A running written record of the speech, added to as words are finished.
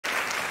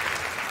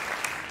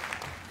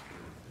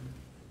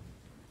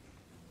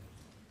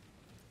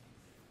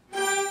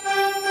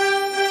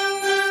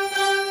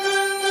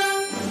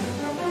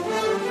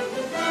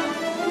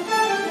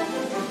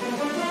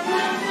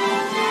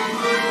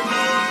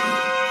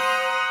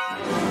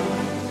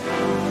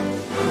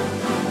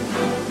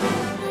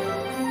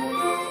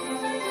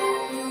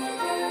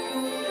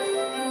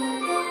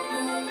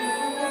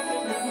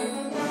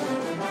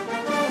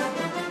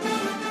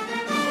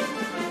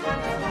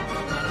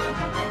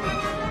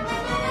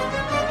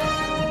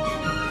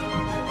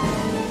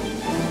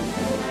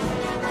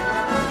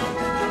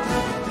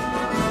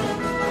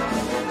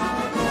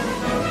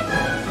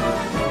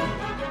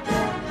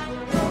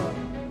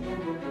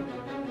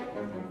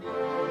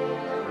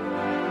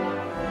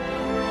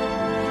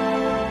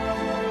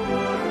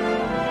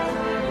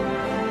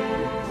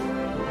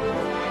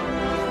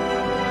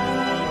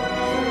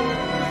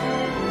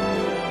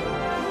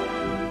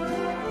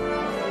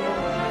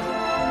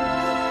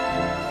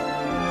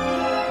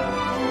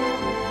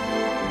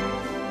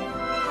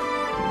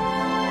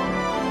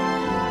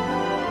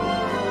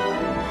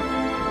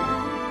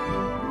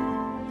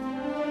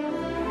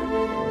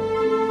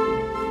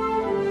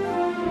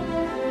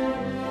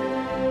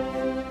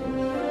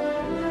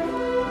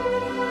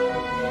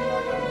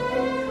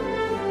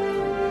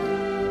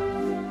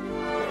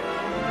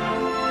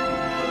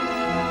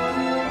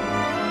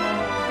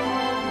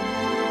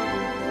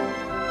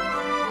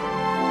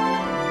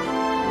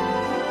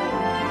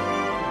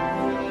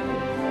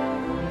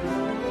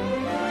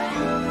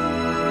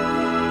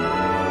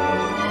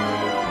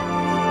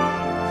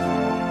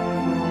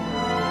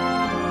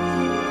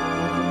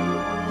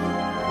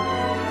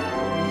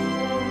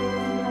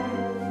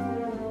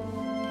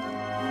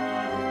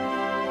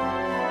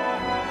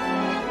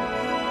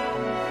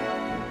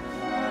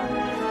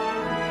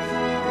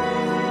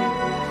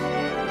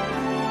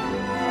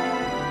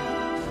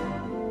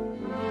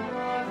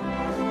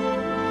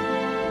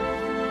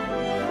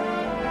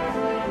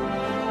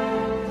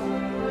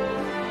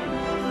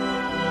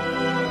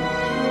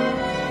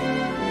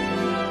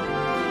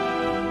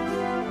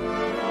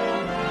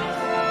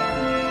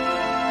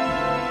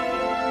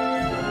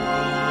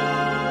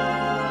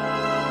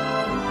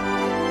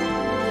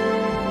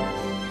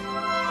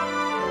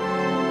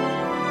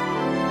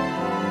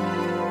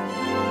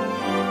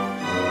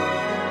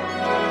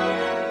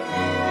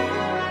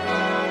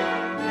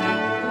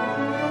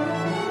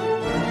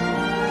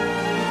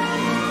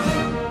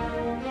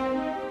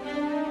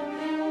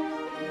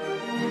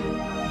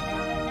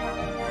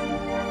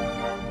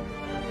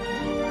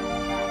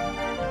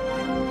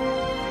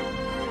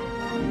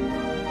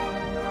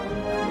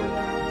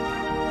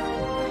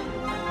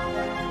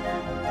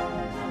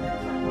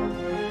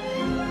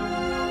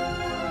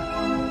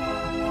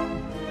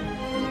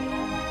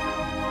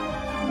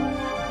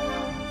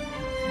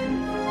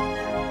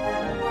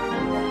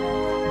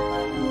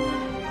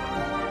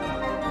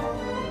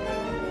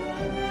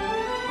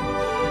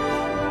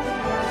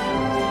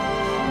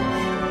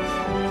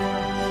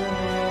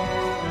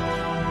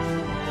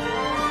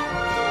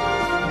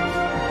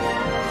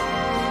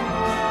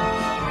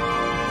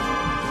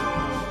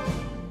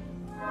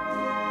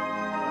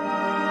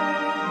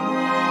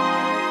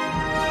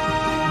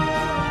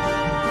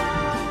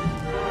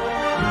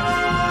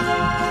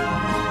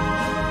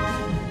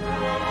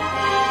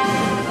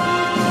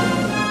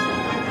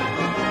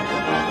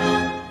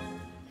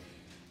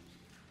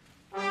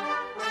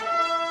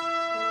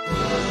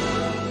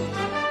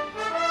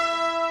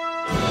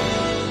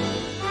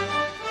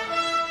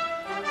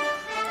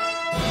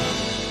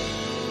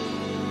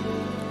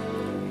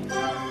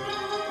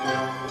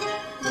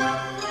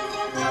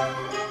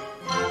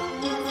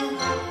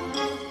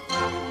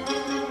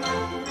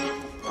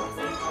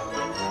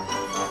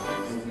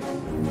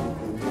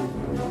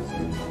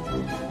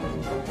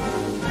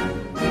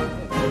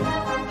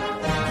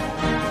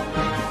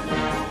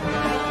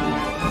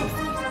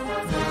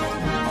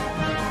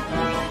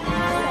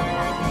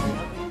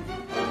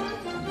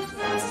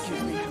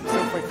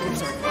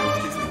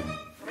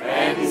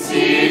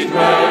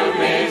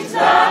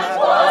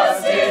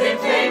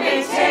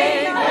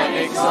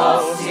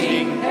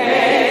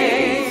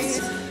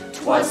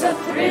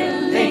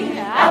thrilling,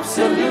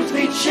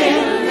 absolutely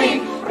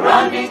chilling,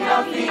 running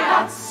out the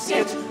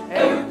Ascot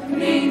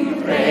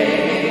opening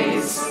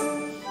race.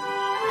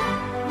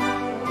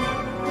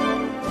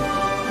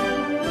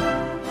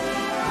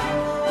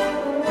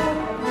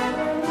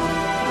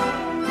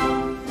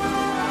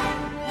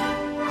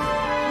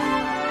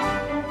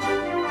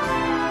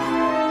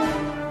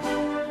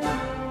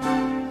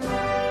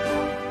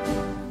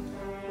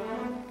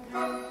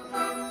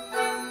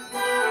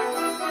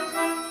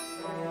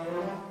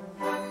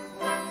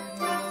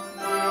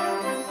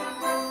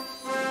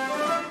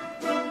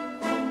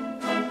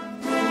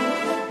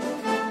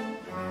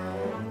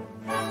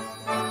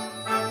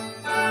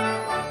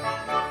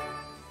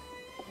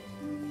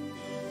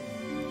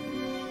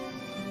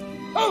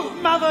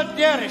 Mother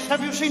dearest,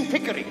 have you seen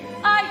Pickering?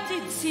 I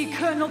did see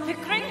Colonel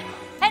Pickering.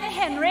 And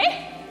Henry,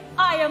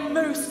 I am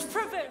most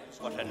provoked.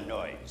 What a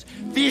noise.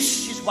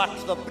 This is what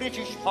the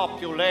British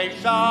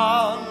population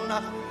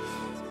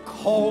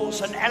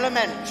calls an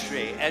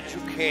elementary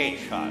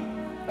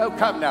education. Oh,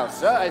 come now,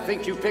 sir. I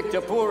think you picked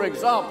a poor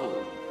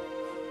example.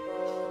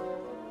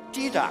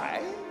 Did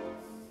I?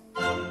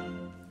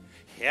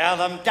 Hear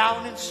them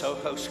down in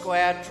Soho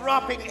Square,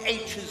 dropping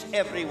H's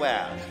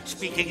everywhere,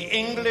 speaking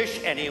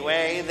English any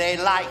way they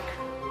like.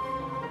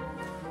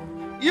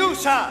 You,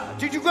 sir,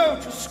 did you go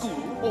to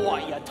school? Oh,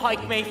 you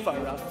take me for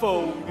a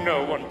fool.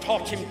 No one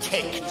taught him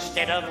tick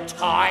instead of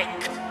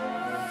tyke.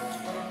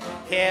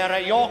 Hear a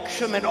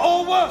Yorkshireman,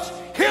 or worse,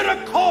 hear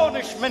a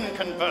Cornishman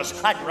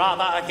converse. I'd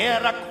rather hear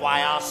a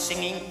choir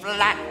singing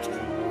flat.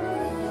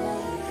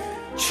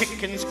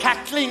 Chickens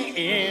cackling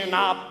in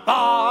a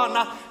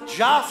barn,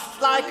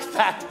 just like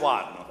that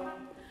one.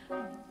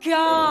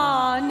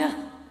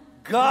 Gone.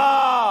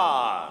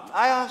 Gone.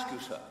 I ask you,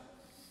 sir,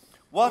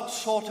 what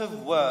sort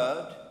of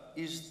word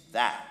is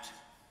that?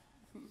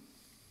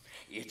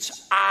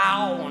 It's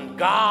own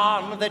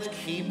gone that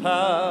keep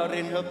her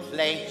in her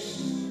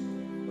place.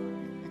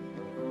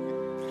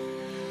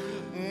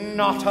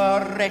 Not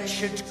her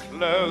wretched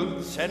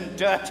clothes and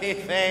dirty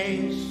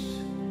face.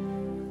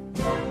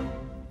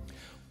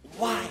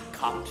 Why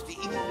can't the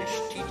English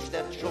teach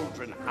their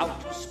children how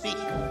to speak?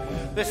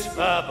 This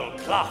verbal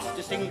class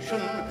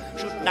distinction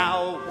should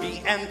now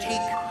be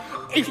antique.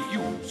 If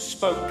you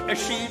spoke as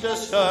she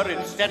does, sir,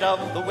 instead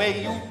of the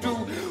way you do,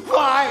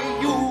 why,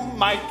 you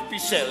might be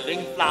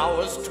selling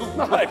flowers too.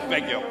 I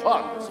beg your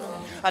pardon, sir.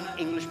 An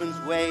Englishman's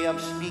way of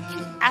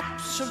speaking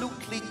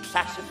absolutely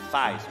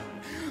classifies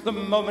him. The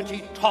moment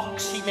he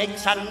talks, he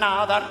makes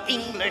another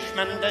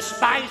Englishman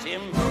despise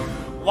him.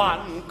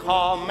 One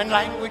common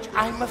language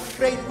I'm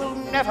afraid we'll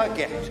never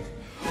get.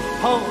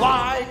 Oh,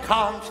 why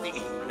can't the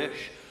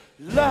English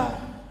learn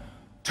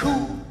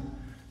to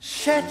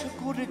set a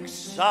good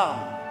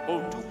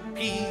example to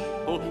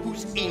people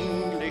whose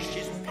English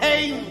is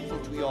painful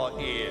to your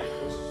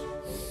ears?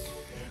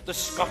 The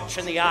Scotch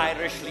and the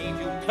Irish leave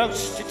you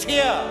close to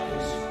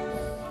tears.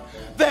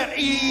 There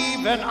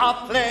even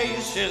are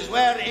places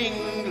where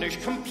English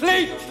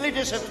completely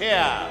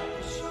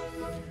disappears.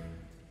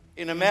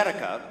 In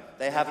America,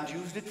 they haven't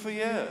used it for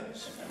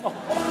years.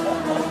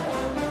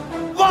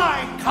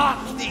 Why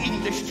can't the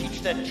English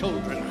teach their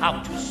children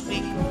how to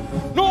speak?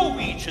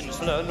 Norwegians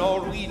learn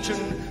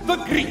Norwegian, the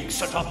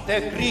Greeks are taught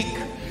their Greek.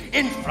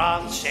 In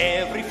France,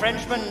 every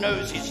Frenchman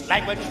knows his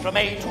language from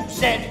A to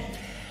Z.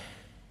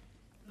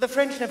 The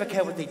French never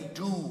care what they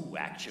do,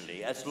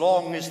 actually, as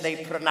long as they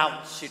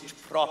pronounce it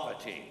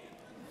properly.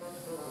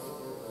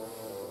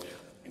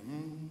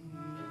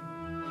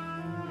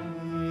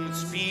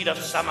 Speed of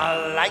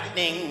summer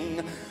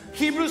lightning.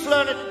 Hebrews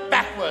learn it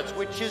backwards,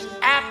 which is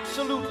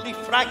absolutely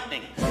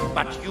frightening.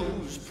 But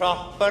use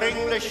proper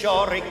English,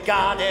 you're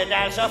regarded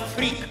as a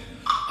freak.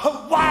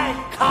 Why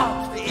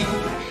can't the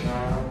English?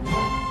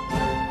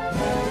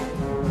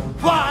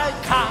 Why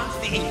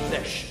can't the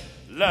English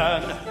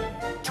learn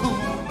to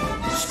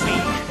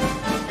speak?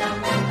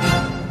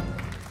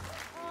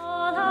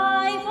 All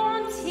I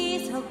want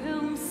is a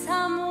room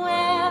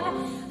somewhere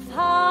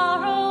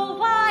far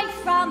away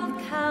from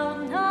the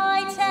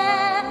county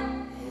air,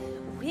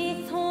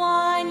 with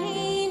one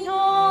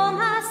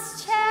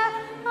enormous chair.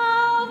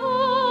 Oh,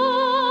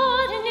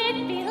 wouldn't it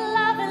be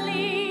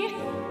lovely?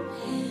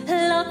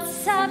 Lots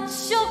of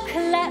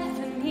chocolate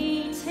for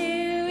me to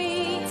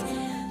eat,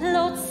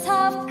 lots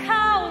of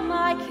cow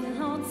milk and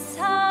lots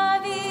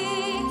of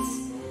it.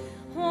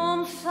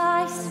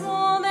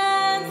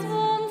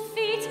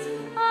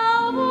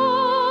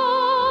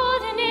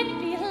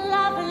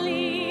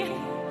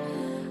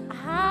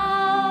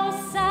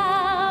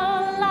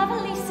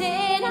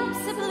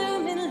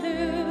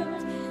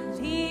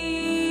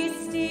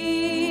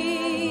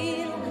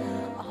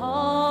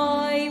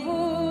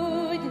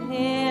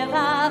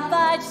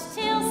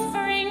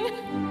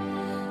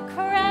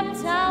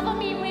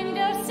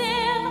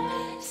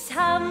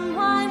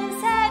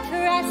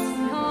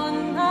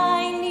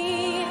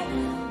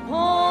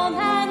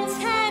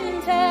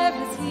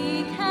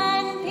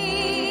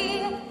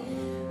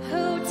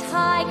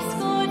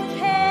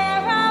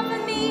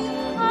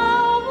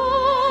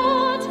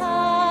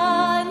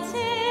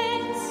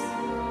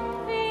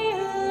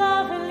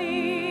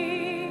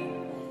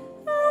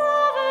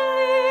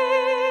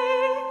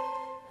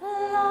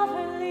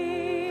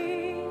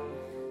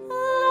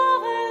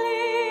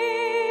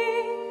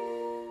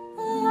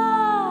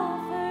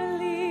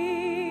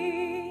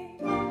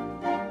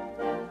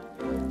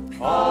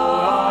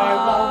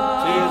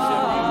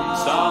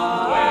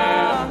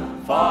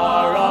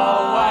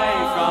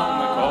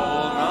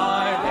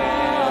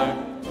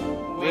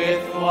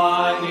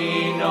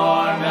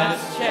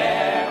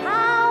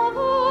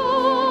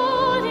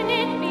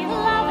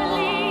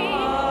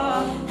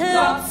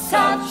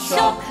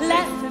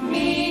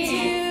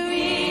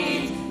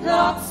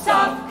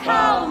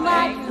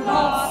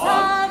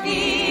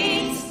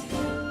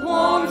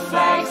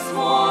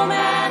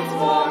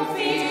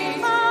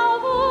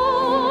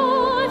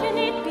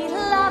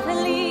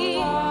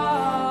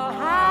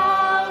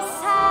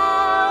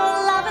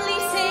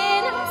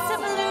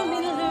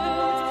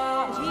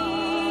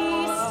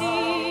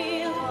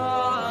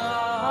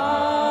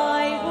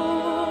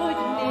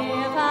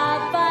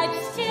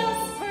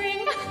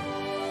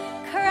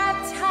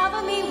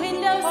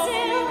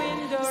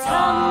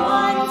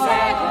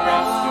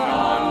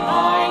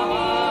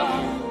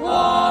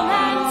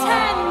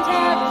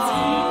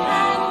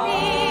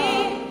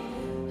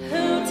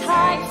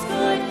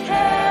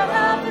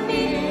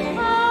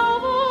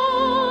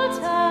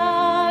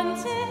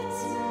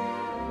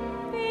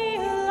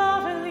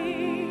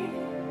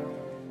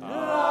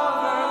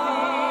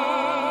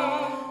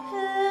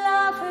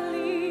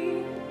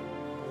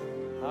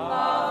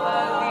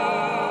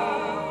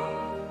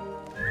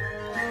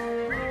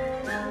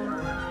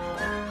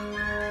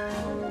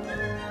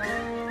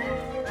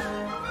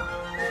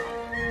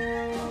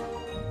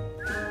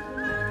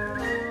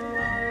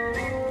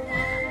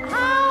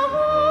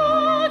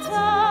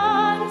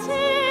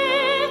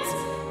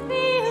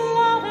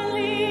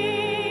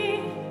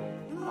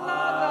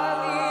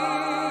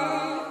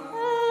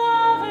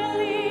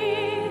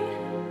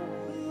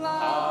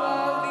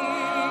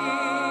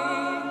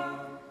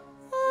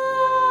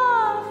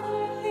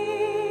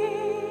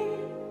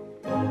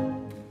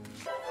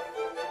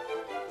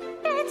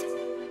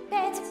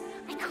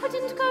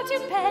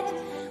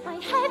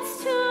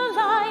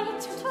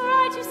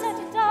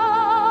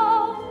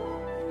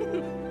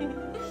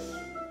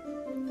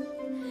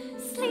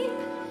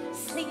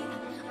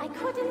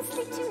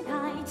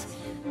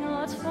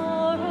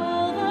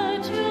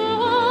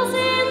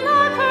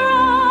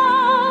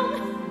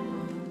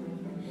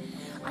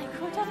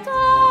 could have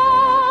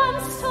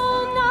danced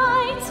all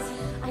night.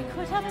 I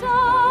could have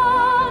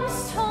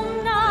danced all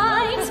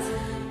night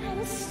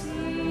and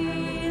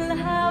still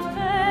have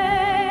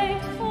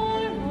begged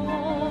for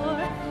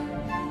more.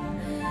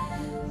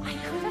 I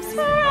could have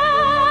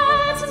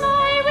spread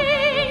my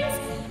wings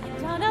and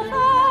done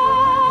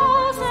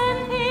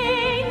 1,000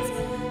 things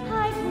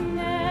I've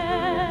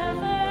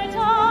never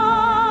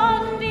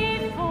done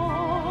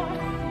before.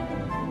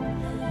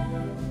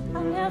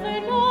 I'll never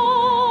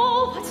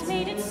know what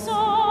made it so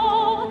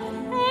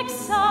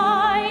exciting.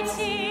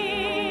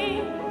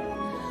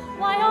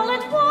 Why all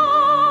at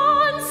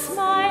once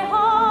my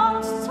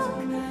heart took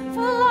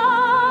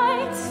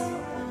flight.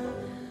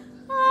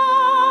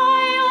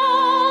 I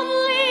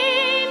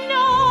only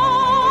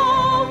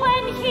know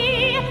when he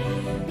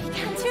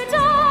began to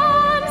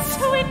dance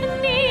with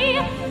me.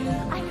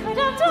 I could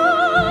have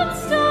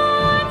danced,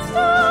 danced,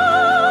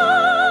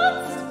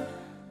 danced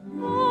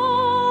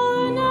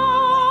all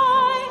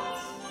night.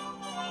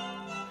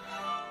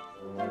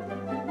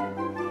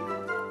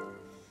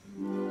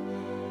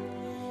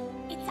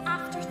 It's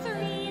after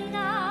 3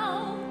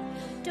 now.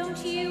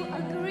 Don't you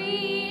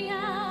agree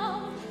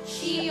now?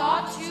 She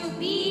ought to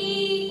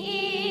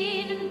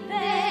be in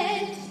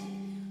bed.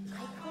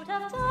 I could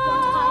have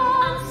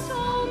danced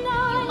all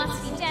night. You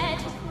must be dead.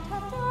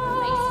 Your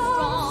face is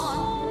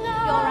drawn.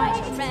 Your eyes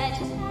are red.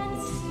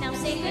 Now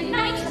say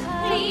goodnight.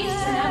 Please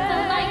turn out the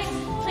light.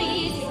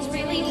 Please, it's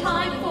really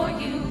time for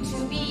you to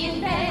be in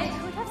bed.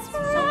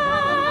 So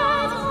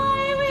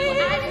do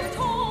as you're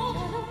told,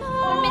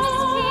 or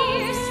Mrs.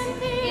 Pierce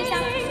is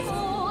out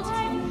cold.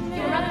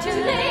 You're up too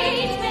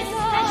late, miss,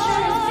 as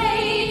sure as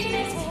fate,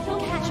 miss,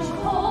 you'll catch a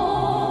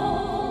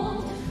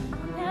cold.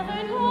 I'll never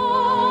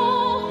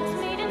know what's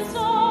made it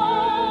so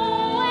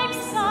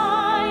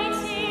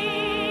exciting.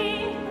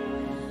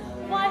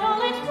 Why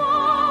all at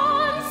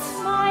once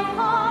my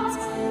heart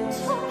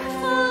took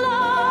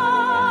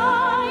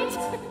flight.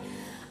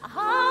 I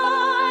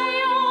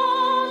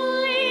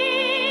only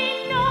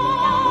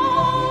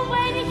know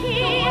when he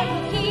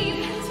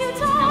to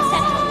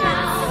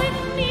dance with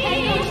me.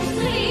 And go to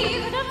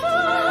sleep.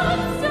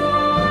 Dance,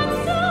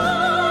 dance,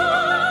 dance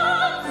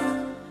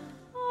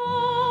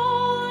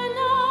all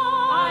night.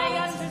 I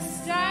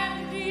understand,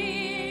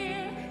 dear,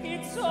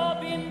 it's all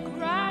been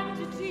grand,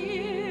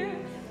 dear,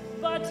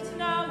 but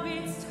now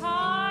it's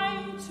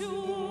time to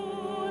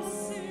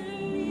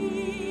sleep.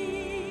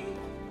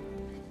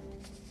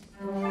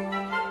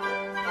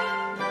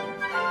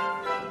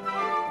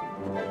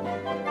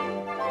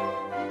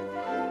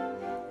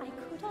 I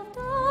could have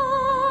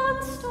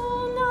danced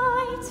all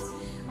night.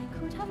 I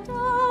could have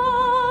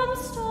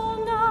danced all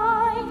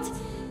night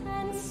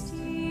and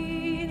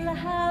still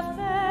have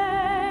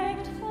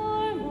begged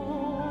for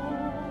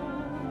more.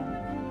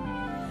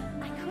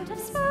 I could have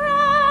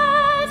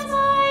spread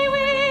my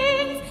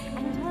wings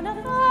and done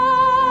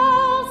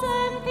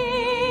 1,000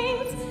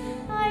 things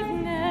I've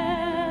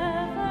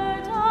never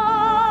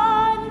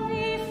done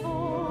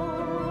before.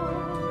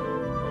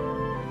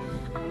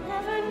 I'll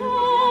never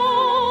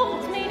know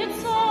what made it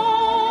so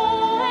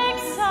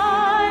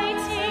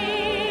exciting.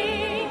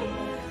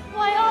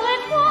 Why all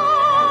at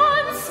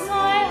once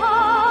my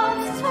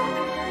heart took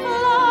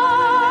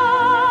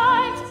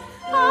flight.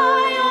 I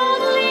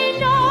only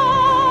know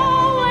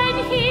when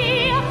he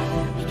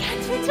began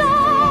to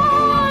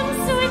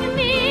dance with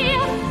me.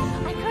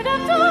 I could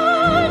have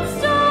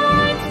danced,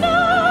 danced,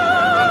 danced.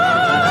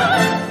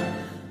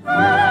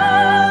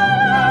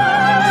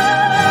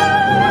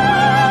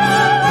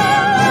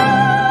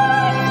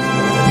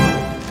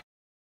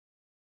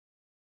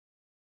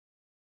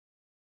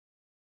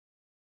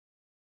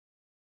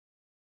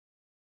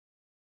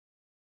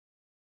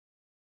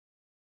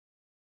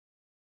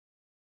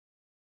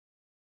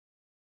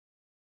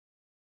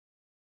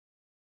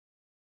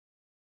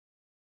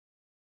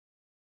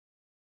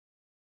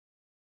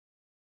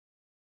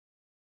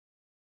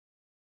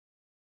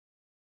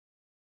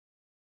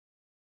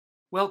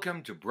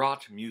 Welcome to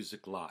Brought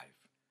Music Live.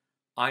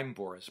 I'm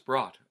Boris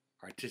Brought,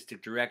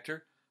 Artistic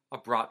Director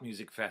of Brought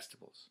Music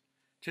Festivals.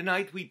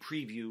 Tonight we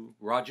preview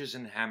Rodgers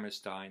and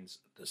Hammerstein's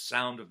The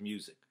Sound of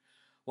Music,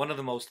 one of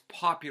the most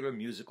popular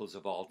musicals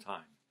of all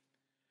time.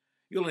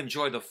 You'll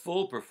enjoy the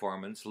full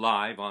performance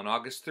live on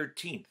August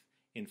 13th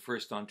in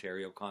First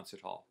Ontario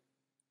Concert Hall.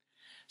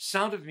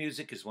 Sound of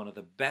Music is one of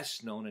the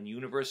best known and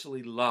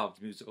universally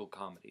loved musical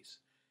comedies.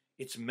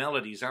 Its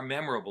melodies are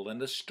memorable and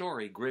the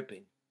story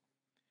gripping.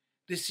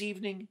 This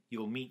evening,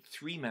 you'll meet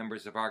 3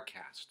 members of our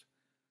cast.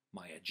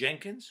 Maya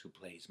Jenkins, who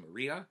plays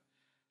Maria,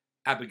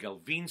 Abigail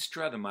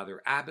Veenstra, the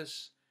Mother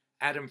Abbess,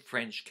 Adam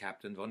French,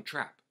 Captain Von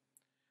Trapp.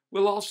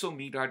 We'll also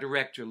meet our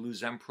director, Lou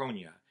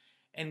Zamprogna,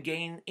 and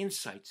gain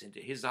insights into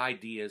his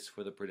ideas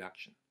for the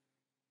production.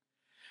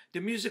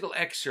 The musical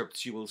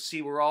excerpts you will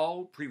see were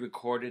all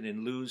pre-recorded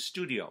in Lou's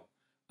studio,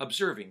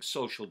 observing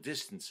social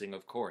distancing,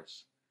 of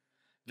course.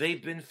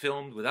 They've been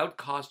filmed without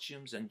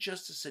costumes and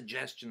just a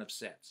suggestion of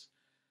sets,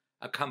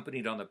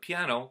 accompanied on the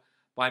piano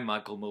by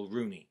Michael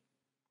Mulrooney.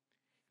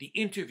 The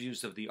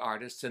interviews of the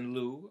artists and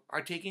Lou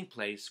are taking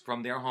place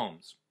from their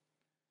homes.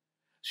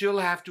 So you'll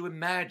have to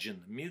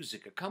imagine the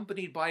music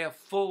accompanied by a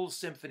full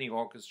symphony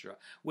orchestra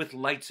with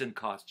lights and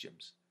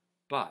costumes.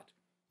 But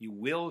you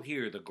will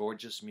hear the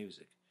gorgeous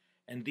music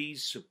and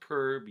these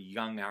superb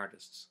young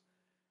artists.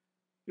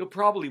 You'll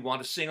probably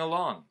want to sing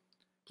along.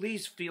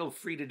 Please feel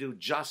free to do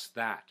just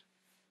that.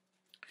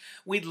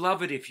 We'd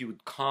love it if you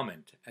would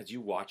comment as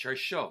you watch our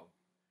show.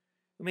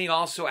 You may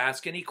also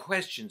ask any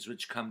questions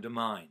which come to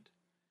mind.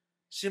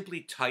 Simply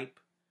type,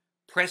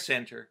 press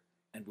enter,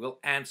 and we'll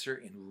answer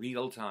in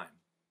real time.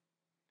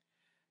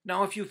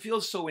 Now, if you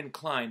feel so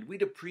inclined,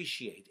 we'd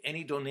appreciate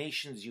any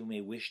donations you may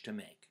wish to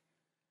make.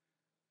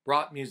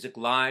 Brought Music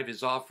Live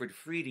is offered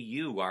free to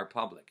you, our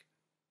public.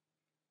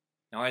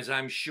 Now, as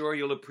I'm sure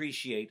you'll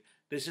appreciate,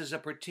 this is a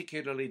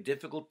particularly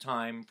difficult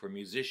time for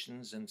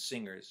musicians and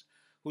singers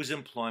whose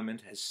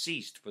employment has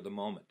ceased for the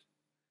moment.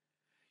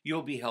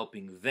 You'll be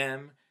helping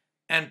them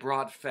and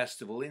Brought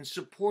Festival in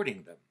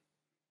supporting them.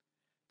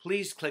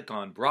 Please click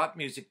on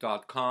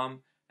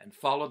broughtmusic.com and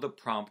follow the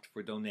prompt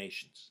for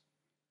donations.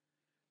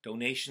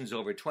 Donations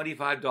over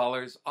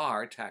 $25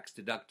 are tax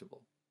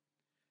deductible.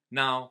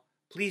 Now,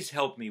 please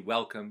help me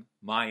welcome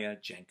Maya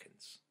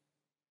Jenkins.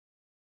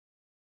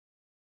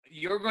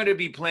 You're going to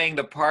be playing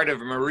the part of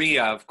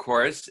Maria, of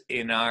course,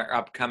 in our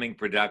upcoming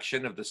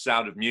production of The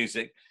Sound of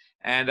Music.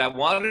 And I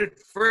wanted,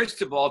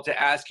 first of all,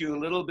 to ask you a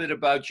little bit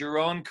about your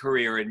own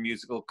career in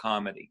musical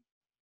comedy.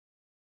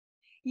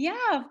 Yeah,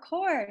 of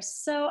course.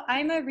 So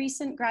I'm a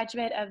recent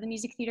graduate of the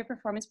Music Theater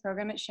Performance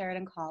Program at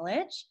Sheridan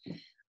College.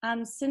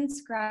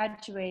 Since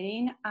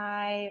graduating,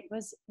 I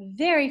was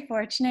very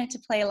fortunate to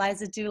play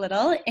Eliza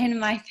Doolittle in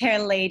My Fair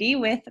Lady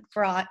with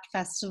Brought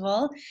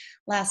Festival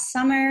last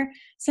summer.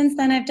 Since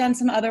then, I've done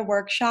some other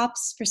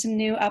workshops for some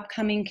new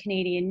upcoming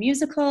Canadian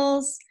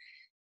musicals.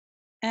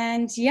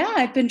 And yeah,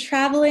 I've been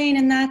traveling,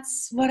 and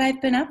that's what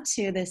I've been up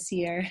to this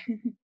year.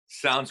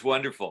 Sounds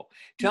wonderful.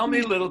 Tell me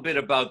a little bit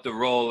about the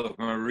role of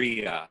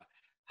Maria.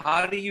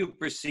 How do you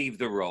perceive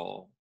the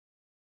role?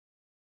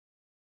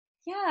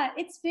 Yeah,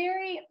 it's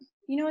very,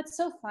 it's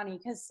so funny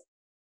because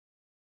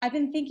I've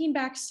been thinking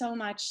back so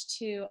much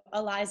to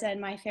Eliza and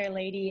My Fair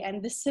Lady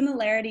and the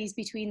similarities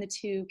between the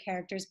two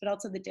characters, but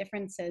also the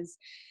differences.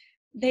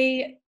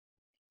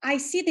 I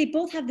see they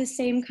both have the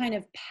same kind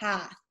of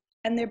path,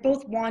 and they're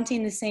both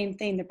wanting the same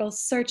thing. They're both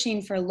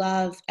searching for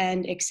love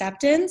and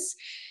acceptance,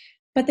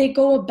 but they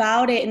go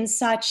about it in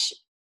such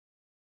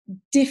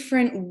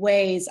different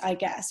ways, I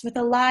guess. With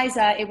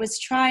Eliza, it was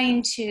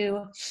trying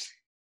to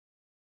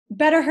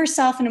better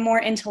herself in a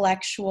more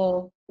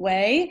intellectual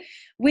way.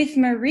 With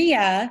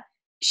Maria,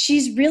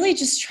 she's really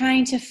just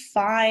trying to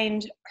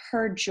find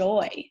her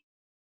joy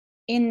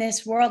in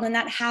this world, and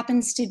that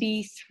happens to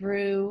be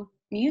through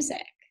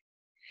music.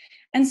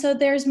 And so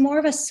there's more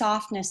of a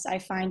softness I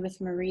find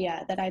with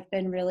Maria that I've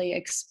been really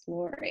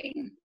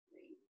exploring.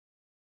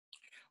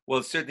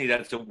 Well, certainly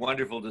that's a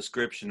wonderful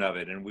description of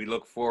it, and we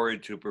look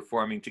forward to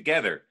performing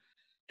together.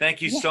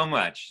 Thank you so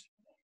much.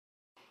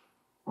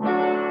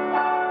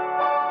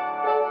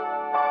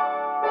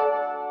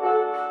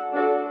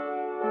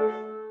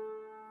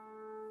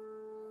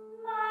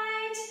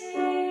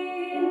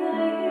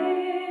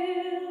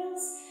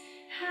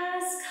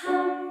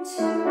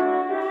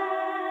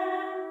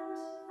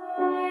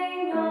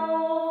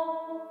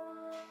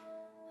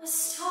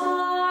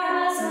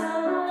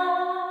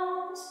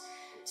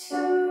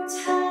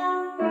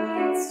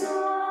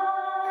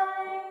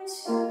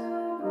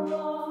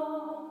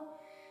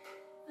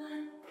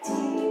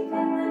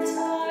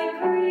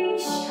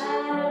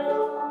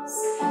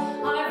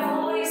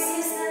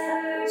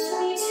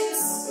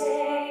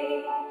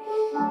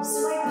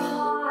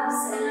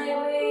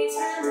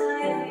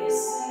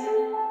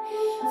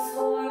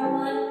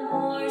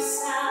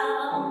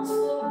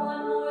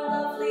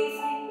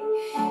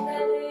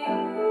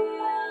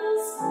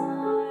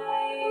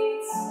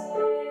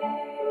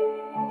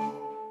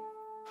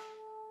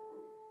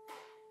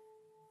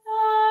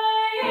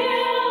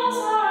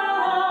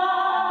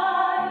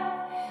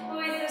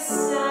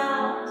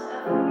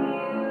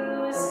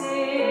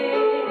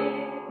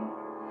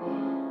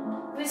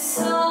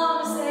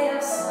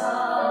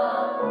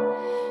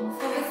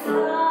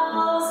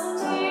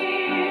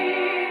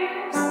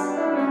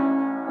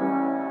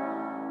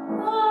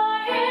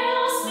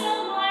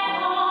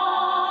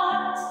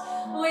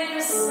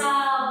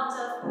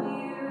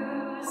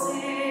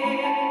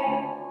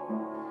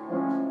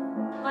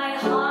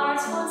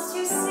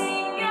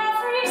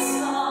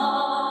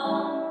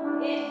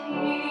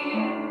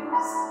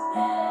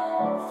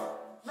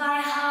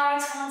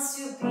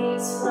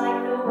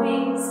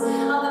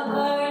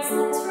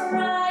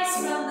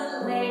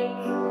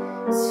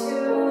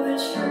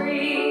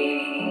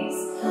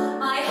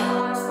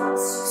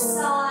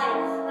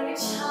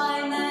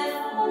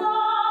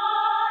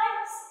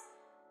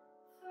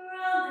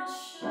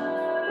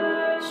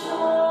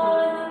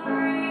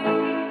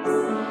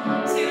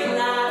 To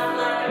laugh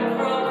like a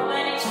brook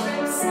when it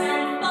trips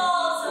and falls.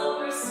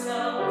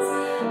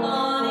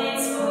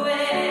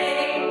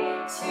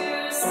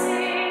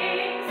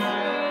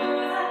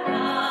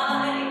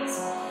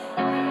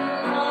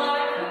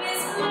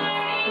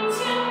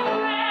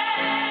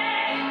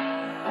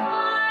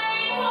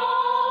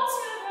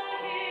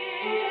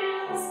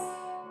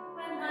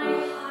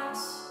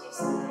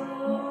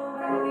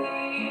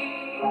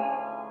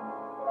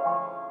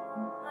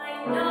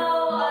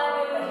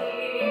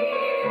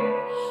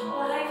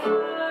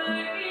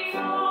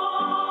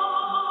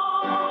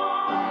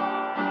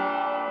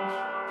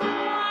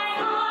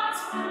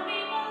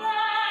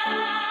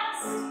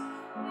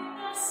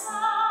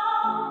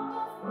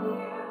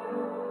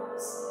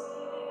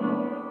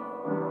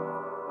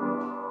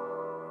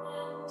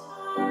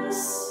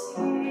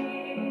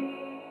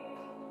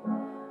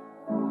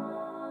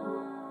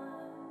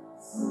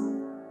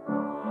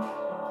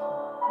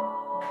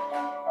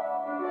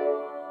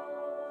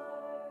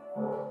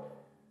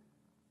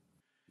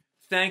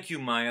 Thank you,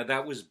 Maya.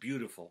 That was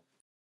beautiful.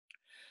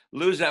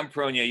 Lou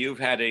Zamprogna, you've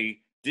had a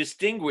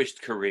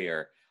distinguished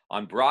career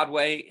on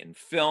Broadway, in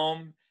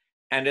film,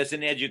 and as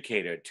an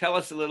educator. Tell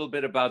us a little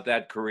bit about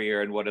that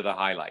career and what are the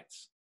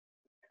highlights?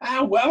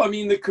 Well, I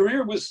mean, the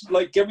career was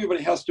like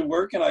everybody has to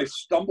work, and I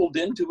stumbled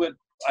into it,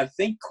 I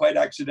think, quite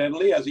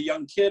accidentally. As a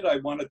young kid, I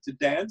wanted to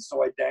dance,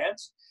 so I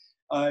danced.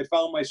 I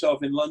found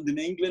myself in London,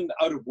 England,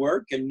 out of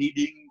work and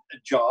needing a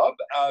job.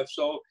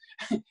 So,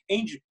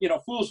 angel,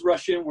 fools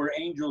rush in where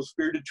angels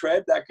fear to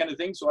tread, that kind of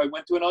thing. So I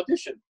went to an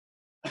audition,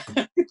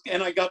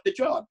 and I got the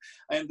job.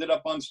 I ended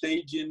up on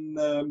stage in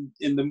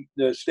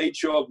the stage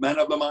show of Man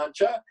of La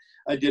Mancha.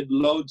 I did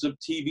loads of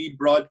TV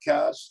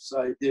broadcasts.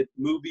 I did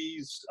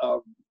movies,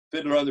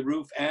 Fiddler on the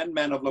Roof and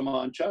Man of La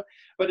Mancha.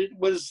 But it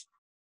was,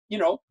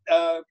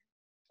 I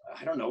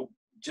don't know,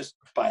 just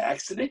by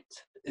accident.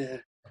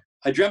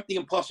 I dreamt the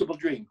impossible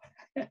dream.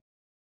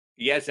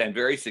 Yes, and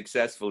very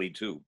successfully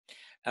too.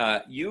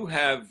 You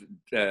have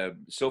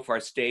so far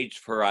staged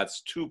for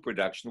us 2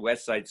 productions,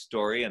 West Side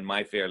Story and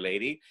My Fair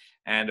Lady,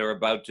 and are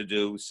about to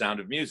do Sound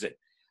of Music.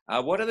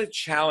 What are the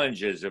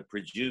challenges of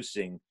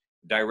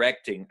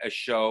directing a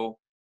show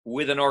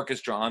with an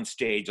orchestra on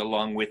stage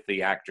along with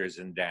the actors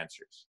and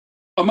dancers?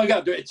 Oh my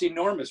God, it's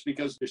enormous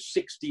because there's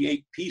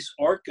 68-piece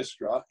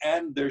orchestra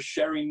and they're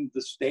sharing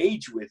the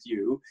stage with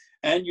you,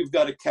 and you've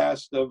got a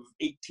cast of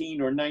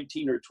 18 or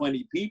 19 or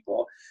 20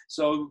 people.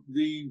 So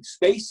the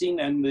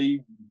spacing and the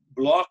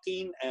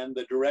blocking and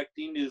the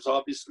directing is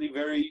obviously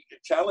very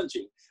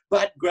challenging,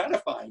 but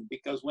gratifying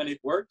because when it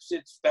works,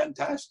 it's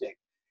fantastic.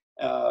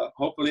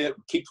 Hopefully it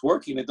keeps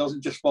working. It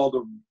doesn't just fall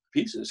to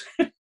pieces.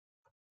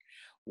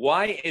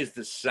 Why is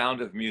The Sound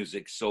of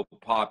Music so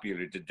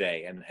popular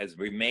today and has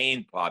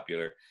remained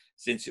popular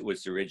since it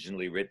was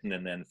originally written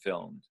and then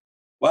filmed?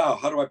 Wow,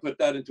 how do I put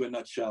that into a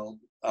nutshell?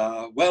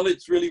 Well,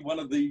 it's really one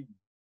of the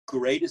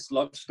greatest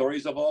love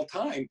stories of all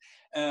time.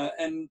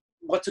 And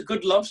what's a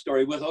good love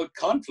story without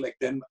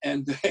conflict?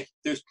 And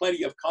there's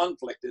plenty of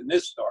conflict in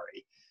this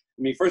story.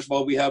 I mean, first of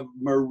all, we have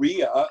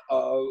Maria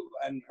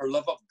and her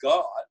love of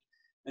God,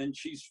 and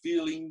she's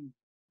feeling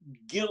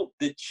guilt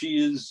that she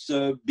is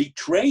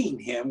betraying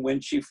him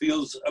when she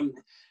feels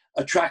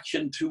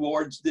attraction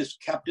towards this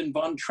Captain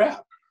Von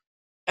Trapp.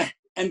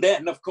 And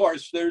then, of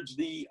course, there's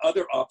the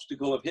other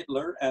obstacle of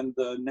Hitler and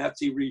the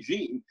Nazi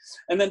regime.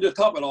 And then to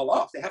top it all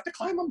off, they have to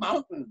climb a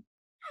mountain.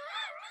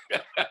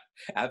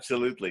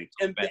 Absolutely.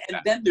 And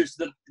then there's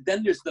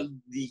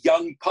the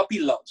young puppy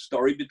love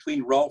story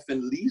between Rolf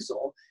and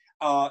Liesel.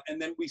 And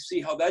then we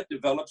see how that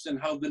develops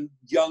and how the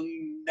young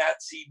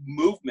Nazi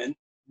movement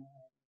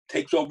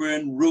takes over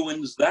and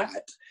ruins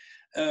that.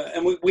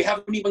 And we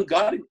haven't even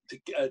gotten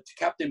to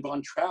Captain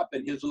Von Trapp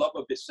and his love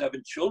of his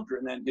 7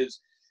 children and his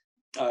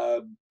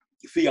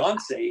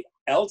fiancée,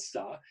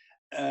 Elsa,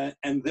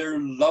 and their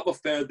love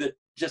affair that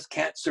just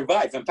can't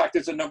survive. In fact,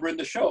 there's a number in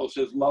the show that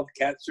says love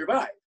can't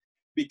survive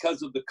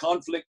because of the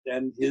conflict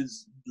and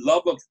his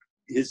love of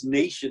his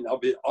nation, of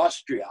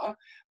Austria,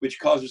 which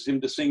causes him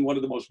to sing one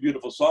of the most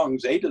beautiful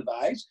songs,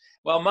 Edelweiss.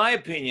 Well, my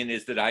opinion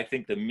is that I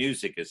think the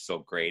music is so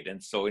great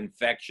and so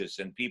infectious,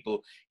 and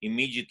people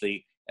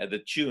immediately,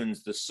 the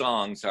tunes, the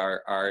songs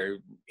are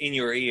in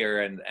your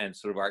ear and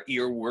sort of are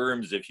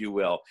earworms, if you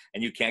will,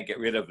 and you can't get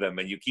rid of them,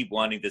 and you keep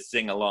wanting to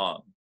sing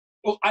along.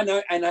 Well, I've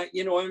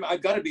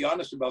got to be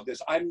honest about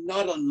this. I'm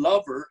not a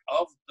lover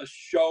of the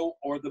show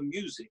or the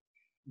music,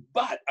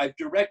 but I've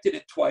directed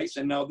it twice,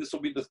 and now this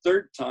will be the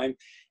 3rd time.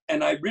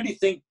 And I really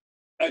think,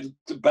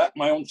 to pat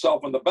my own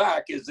self on the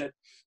back, is that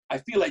I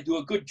feel I do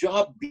a good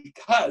job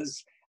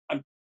because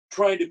I'm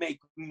trying to make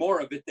more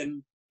of it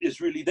than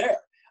is really there.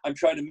 I'm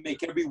trying to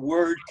make every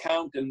word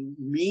count and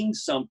mean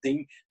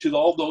something to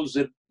all those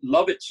that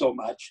love it so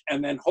much,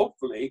 and then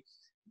hopefully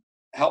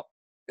help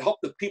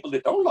the people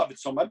that don't love it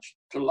so much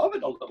to love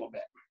it a little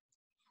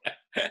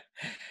bit.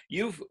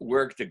 You've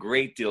worked a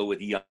great deal with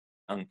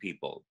young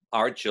people,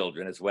 our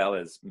children, as well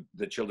as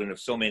the children of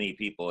so many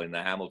people in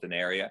the Hamilton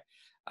area.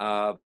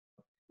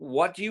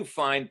 What do you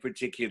find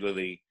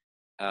particularly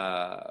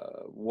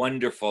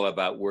wonderful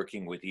about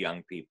working with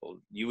young people?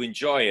 You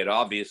enjoy it,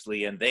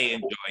 obviously, and they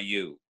enjoy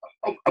you.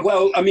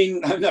 Well, I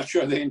mean, I'm not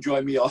sure they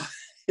enjoy me all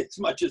as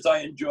much as I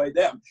enjoy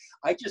them.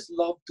 I just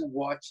love to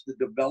watch the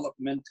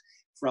development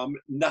from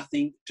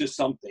nothing to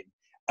something,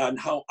 and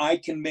how I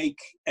can make,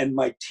 and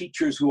my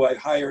teachers who I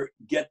hire,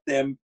 get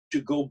them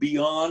to go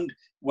beyond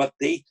what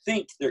they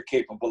think they're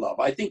capable of.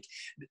 I think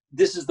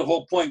this is the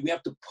whole point. We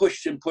have to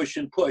push and push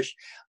and push,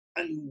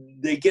 and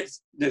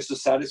there's a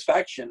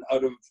satisfaction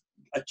out of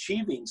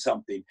achieving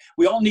something.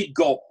 We all need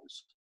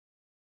goals.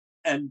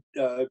 And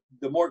the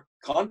more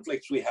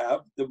conflicts we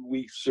have,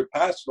 we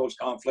surpass those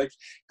conflicts,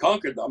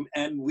 conquer them,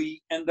 and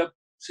we end up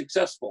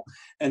successful.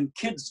 And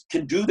kids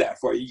can do that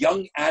for you.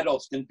 Young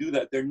adults can do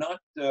that. They're not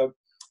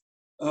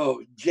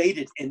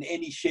jaded in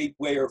any shape,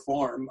 way, or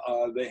form.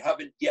 They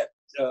haven't yet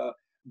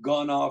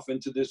gone off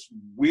into this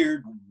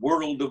weird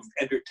world of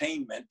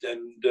entertainment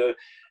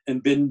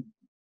and been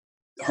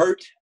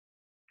hurt,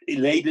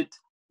 elated.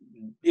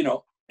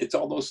 It's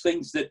all those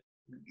things that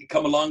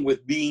come along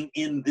with being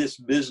in this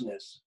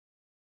business.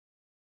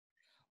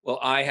 Well,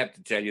 I have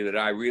to tell you that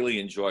I really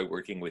enjoy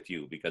working with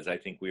you because I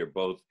think we're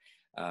both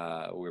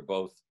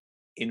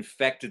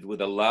infected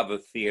with a love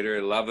of theater,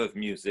 a love of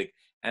music,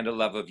 and a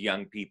love of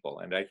young people.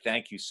 And I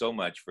thank you so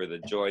much for the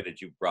joy that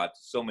you've brought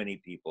to so many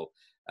people,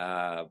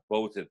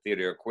 both at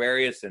Theater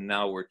Aquarius and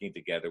now working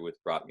together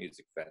with Brought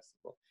Music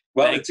Festival.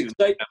 Well, Thank it's you.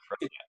 exciting.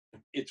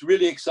 It's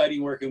really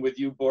exciting working with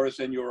you, Boris,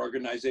 and your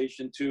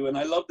organization too. And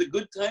I love the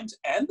good times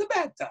and the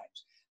bad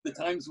times. The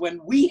times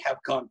when we have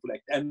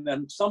conflict, and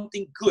then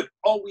something good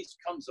always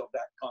comes of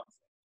that conflict.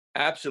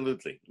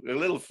 Absolutely. A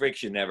little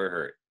friction never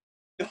hurt.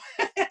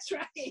 That's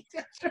right.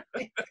 That's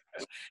right.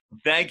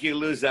 Thank you,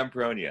 Lou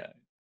Zamprogna.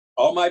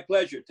 All my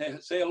pleasure.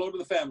 Say hello to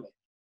the family.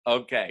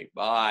 Okay,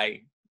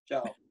 bye.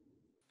 Ciao.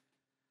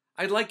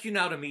 I'd like you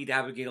now to meet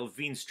Abigail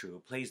Veenstra, who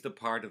plays the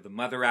part of the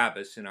Mother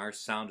Abbess in our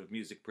Sound of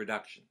Music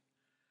production.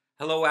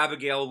 Hello,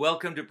 Abigail.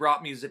 Welcome to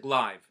Brought Music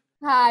Live.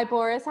 Hi,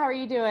 Boris. How are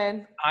you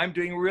doing? I'm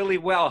doing really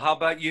well. How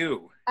about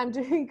you? I'm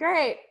doing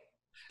great.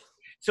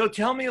 So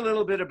tell me a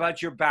little bit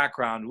about your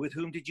background. With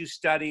whom did you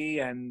study,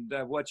 and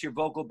what's your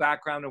vocal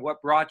background, and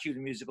what brought you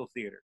to musical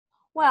theater?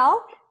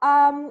 Well,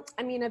 I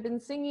mean, I've been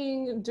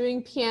singing,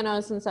 doing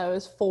piano since I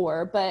was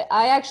 4, but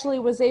I actually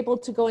was able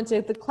to go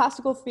into the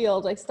classical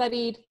field. I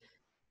studied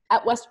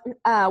at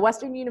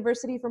Western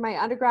University for my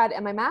undergrad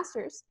and my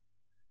master's.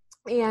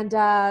 And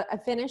I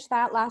finished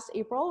that last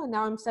April, and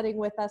now I'm studying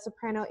with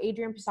soprano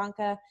Adrienne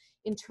Pizanka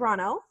in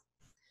Toronto.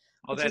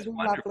 Oh, that's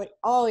wonderful. Lovely.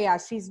 Oh, yeah,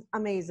 she's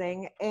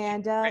amazing.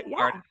 And yeah.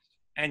 Artist.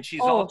 And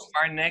she's also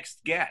our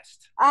next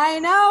guest. I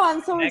know.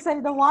 I'm so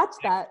excited to watch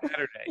that.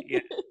 Saturday, yeah.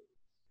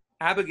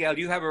 Abigail,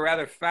 you have a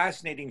rather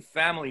fascinating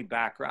family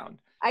background.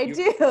 I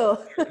do. Your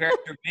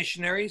parents are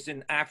missionaries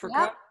in Africa?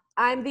 Yep.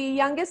 I'm the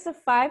youngest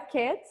of 5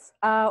 kids.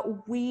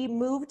 We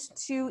moved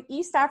to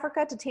East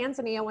Africa, to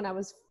Tanzania, when I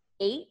was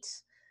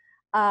 8.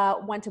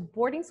 Went to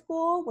boarding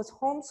school, was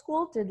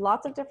homeschooled, did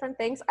lots of different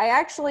things. I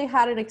actually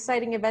had an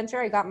exciting adventure.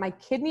 I got my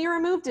kidney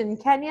removed in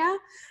Kenya.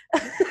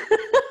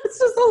 It's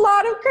just a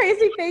lot of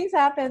crazy things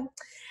happened.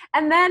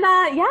 And then,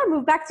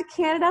 moved back to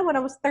Canada when I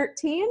was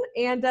 13.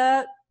 And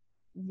it's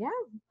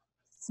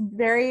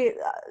it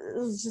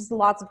was just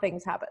lots of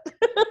things happened.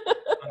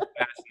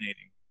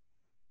 Fascinating.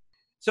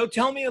 So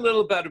tell me a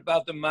little bit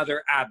about the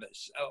Mother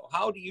Abbess.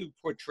 How do you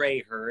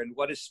portray her, and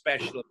what is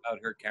special about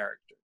her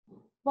character?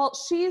 Well,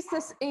 she's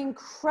this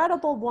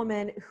incredible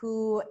woman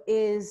who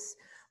is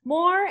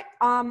more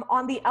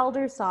on the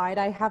elder side.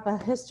 I have a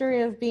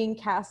history of being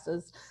cast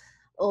as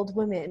old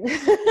women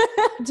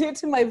due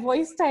to my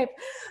voice type.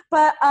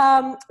 But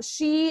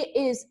she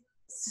is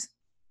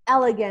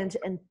elegant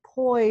and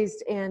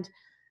poised and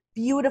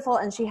beautiful,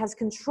 and she has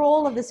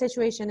control of the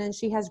situation, and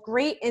she has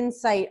great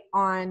insight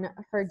on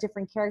her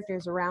different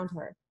characters around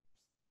her.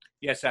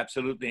 Yes,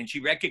 absolutely. And she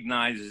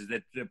recognizes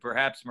that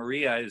perhaps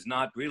Maria is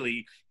not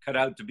really cut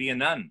out to be a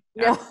nun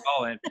after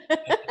all, and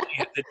she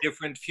has a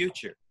different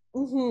future.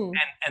 Mm-hmm.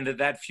 And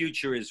that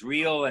future is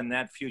real, and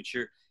that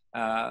future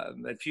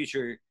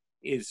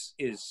is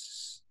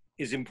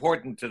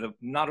important to the,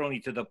 not only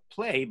to the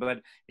play,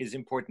 but is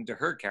important to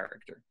her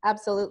character.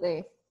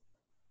 Absolutely.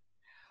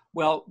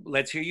 Well,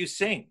 let's hear you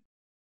sing.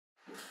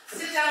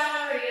 Sit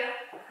down, Maria.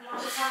 I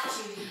want to talk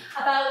to you.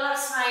 About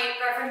last night,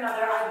 Reverend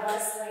Mother, I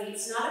was late.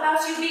 It's not about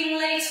you being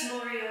late,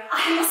 Maria.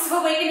 I must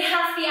have awakened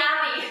half the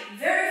abbey.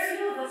 Very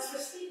few of us were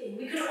sleeping.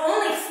 We could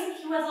only think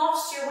you had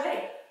lost your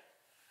way.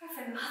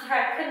 Reverend Mother,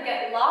 I couldn't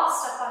get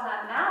lost up on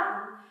that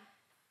mountain.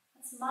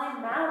 That's my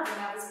mountain.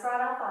 I was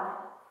brought up on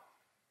it.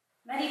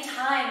 Many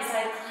times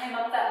I'd climb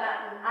up that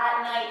mountain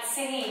at night,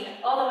 singing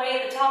all the way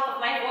at the top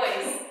of my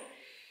voice.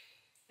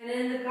 And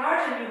in the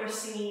garden, you were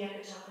singing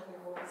at the top of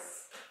your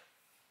voice.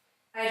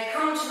 I had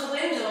come to the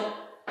window,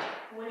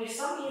 and when you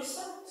saw me, you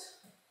stopped.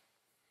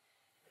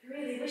 I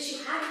really wish you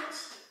hadn't.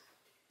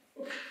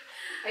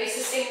 I used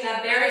to sing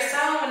that very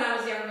song when I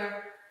was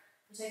younger,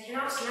 but I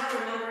cannot now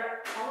remember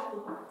all the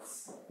words.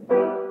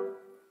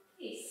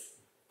 Please.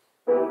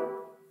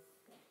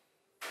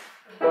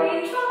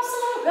 Raindrops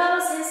on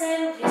roses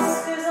and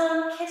whiskers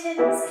on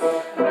kittens,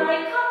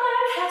 bright copper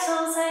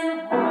kettles and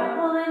warm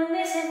woolen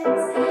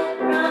mittens,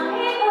 brown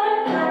paper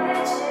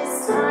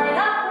packages tied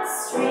up with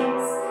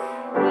strings.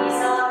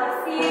 These are a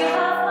few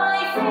of my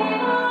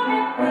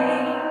favorite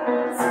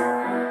things.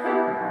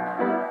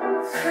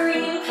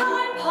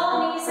 Cream-colored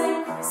ponies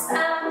and crisp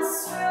apple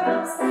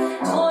strudels,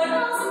 toy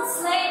bells and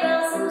sleigh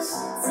bells and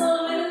schnitzel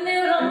with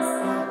noodles,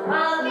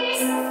 wild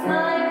geese that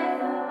fly with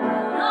the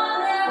moon on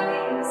their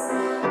wings.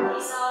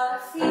 These are a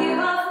few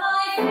of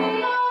my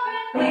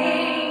favorite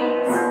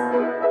things.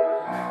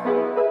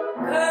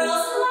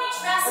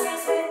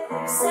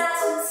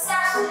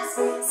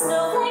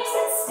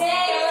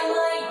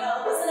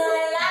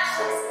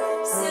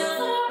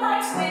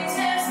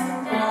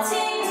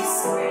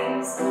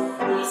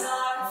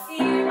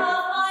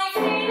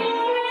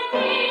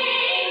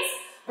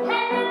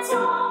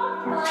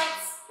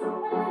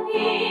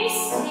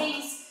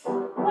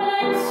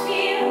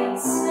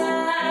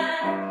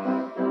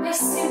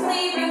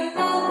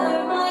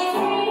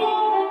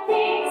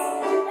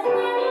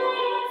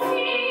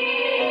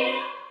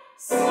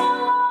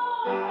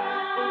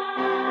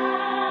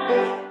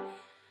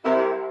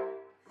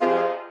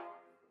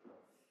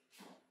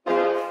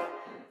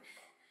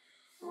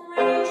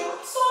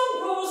 Raindrops on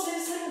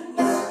roses and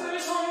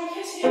whispers on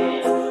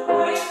kittens,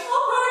 white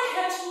copper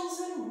kettles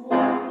and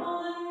warm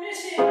woolen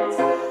mittens,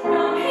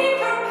 brown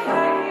paper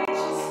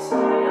packages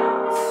tied up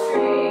the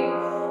string.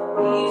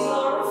 These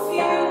are a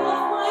few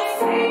of my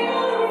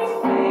favorite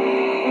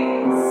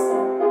things.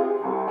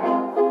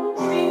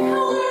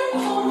 Tree-colored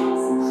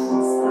ponies and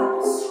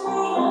apple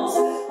strudels,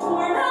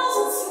 doorbells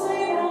and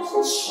sleigh bells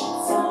and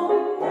schnitzel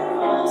and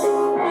nickels,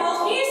 wild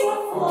geese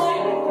that fly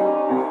with the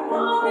moon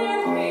on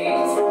their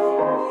wings.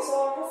 These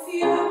are a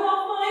few of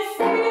my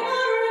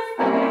favorite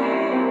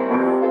things.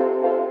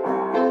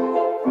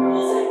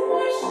 Girls in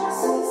white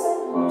dresses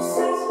and blue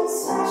satin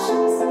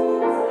sashes,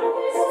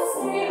 flowers that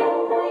stay on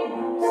my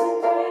nose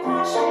and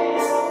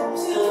eyelashes,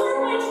 silver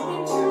white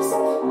winters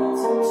that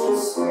melt into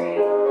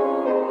spring.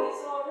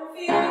 These are a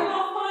few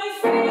of my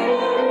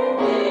favorite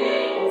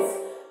things.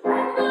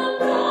 When the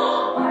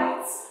dog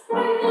bites,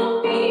 when the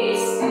bee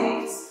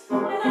stings,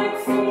 when I'm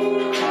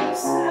feeling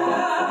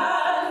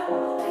sad,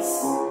 I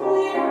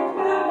simply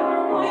remember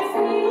my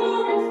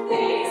favorite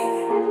things,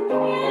 and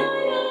then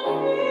I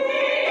don't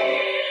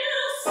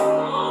feel so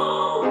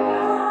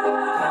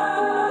bad.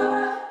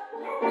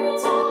 When the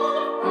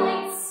dog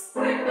bites,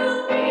 when the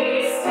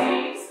bee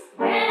stings,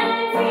 when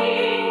I'm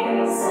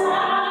feeling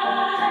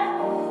sad,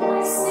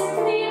 I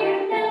simply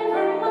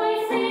remember my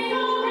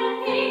favorite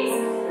things,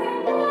 and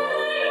then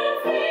I don't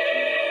feel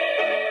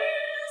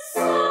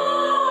so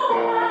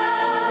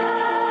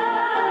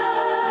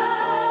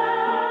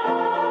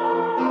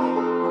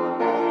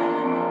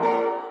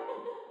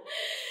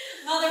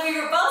Mother, we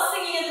were both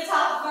singing at the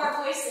top of our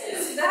voices.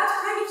 That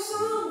kind of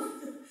song.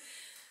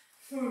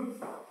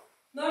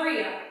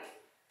 Maria,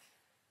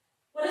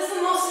 what is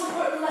the most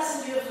important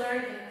lesson you have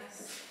learned in us?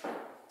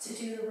 To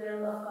do the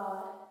will of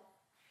God.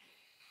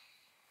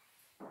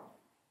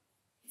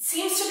 It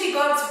seems to be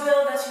God's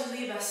will that you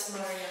leave us,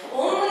 Maria,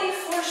 only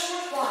for a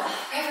short while.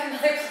 Reverend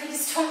Mother,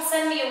 please don't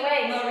send me away.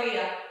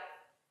 Maria,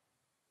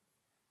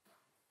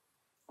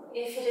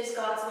 if it is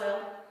God's will,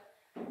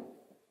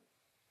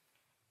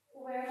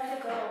 Where am I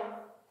to go?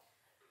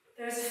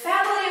 there is a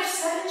family of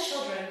 7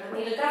 children that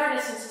need a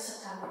governess until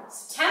September.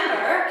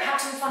 September?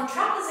 Captain Von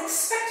Trapp is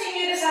expecting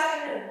you this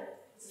afternoon.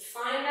 He's a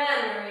fine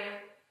man, Maria.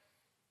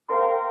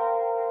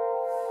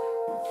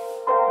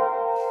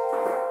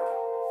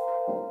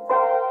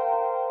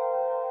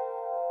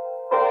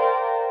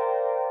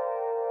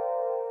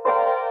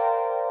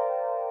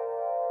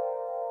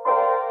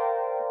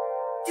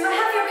 Do I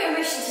have your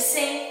permission to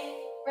sing,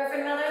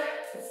 Reverend Mother?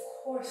 Of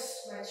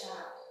course, my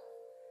child.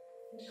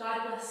 And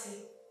God bless you.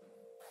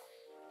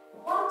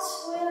 What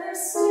will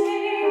this day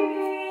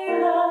be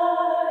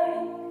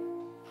like?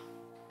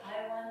 I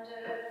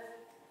wonder.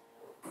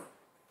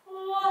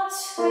 What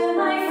will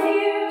my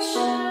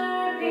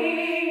future be?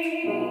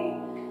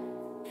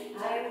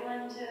 I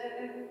wonder.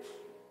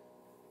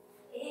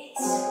 It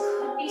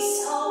could be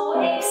so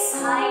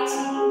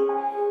exciting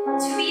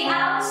to be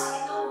out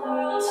in the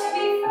world, to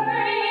be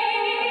free.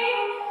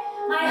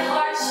 My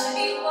heart should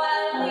be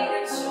wildly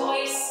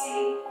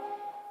rejoicing.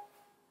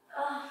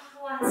 Oh,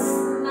 what's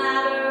the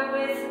matter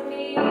with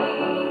me?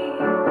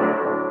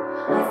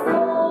 I've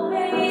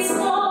always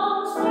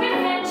longed for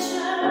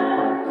adventure,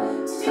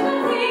 to do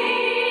the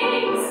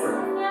things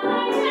I've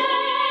never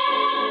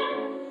dared.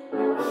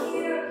 Now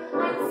here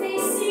I'm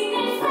facing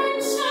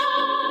adventure.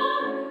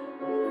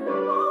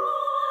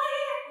 Why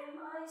am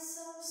I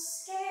so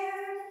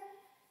scared?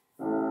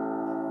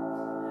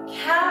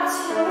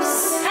 Captain of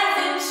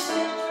 7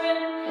 children,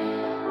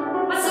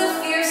 what's so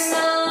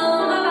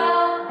fearsome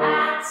about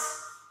that?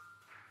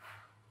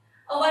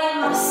 Oh, I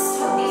must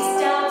stop these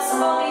doubts,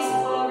 all these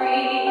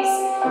worries.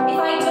 If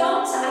I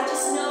don't, I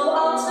just know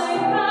I'll turn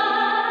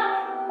back.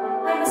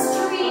 I must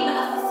dream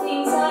of the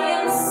things I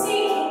am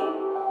seeking.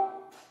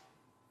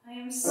 I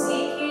am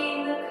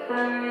seeking the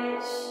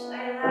courage I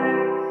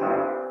lack.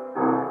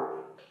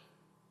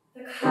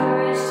 The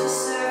courage to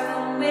serve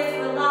them with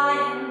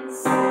reliance.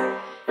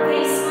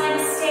 Face my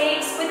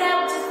mistakes with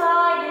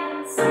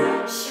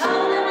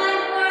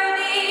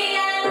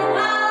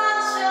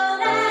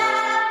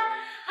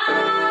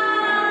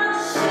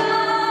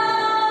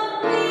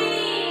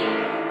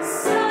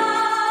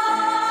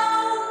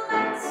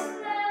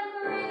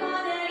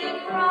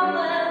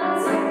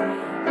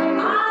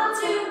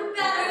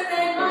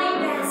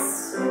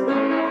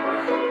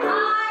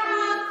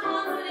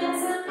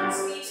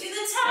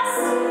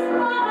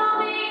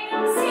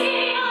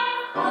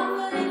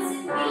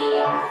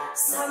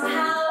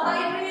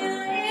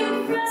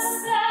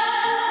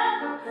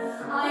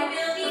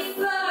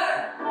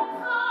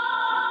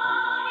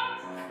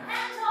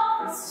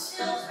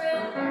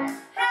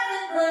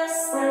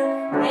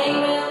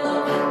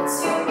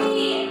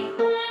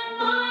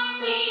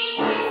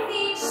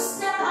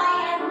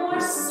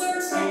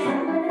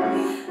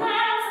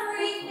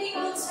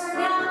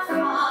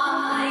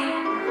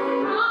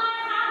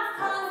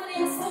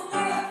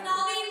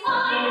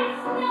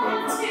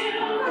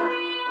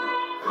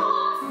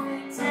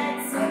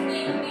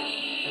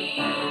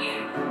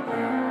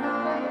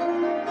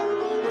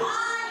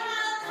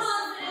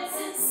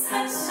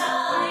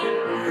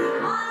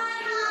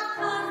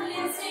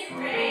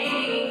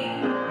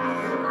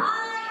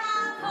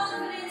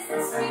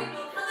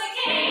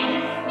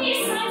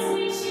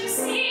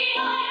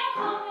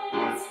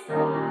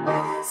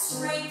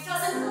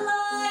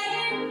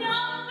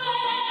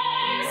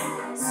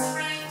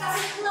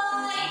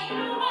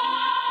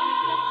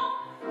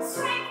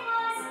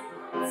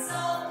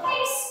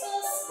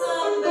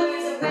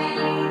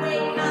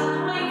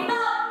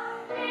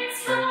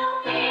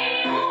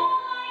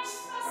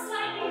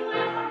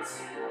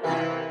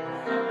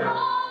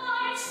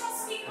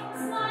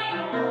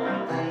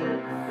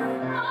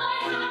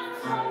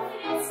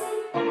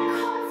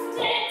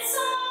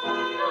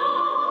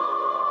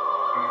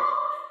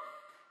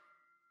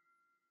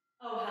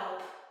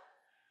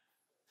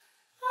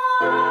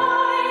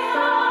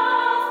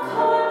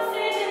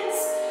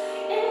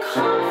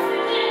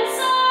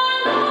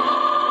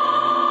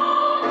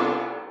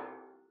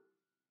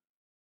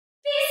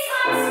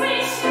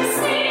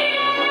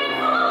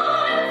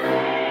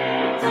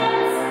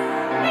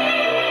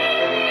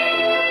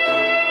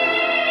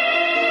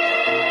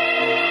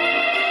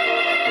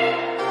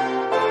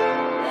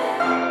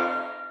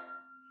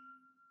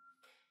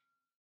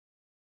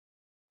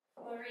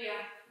Maria,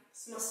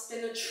 this must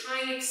have been a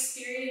trying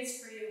experience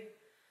for you.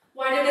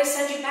 Why did they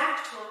send you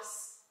back to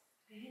us?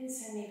 They didn't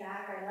send me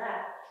back, I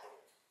left.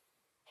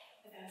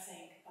 Without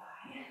saying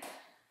goodbye.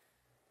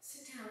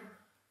 Sit down.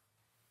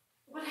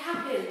 What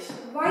happened?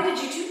 Why did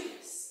you do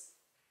this?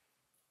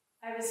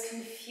 I was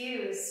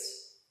confused.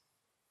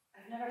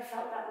 I've never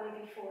felt that way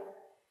before.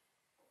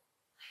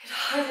 I could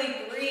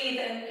hardly breathe,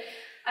 and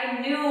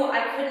I knew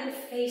I couldn't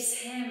face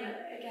him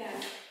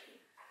again.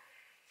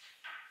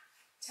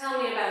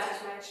 Tell me about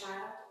it, my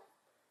child.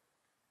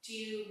 Do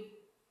you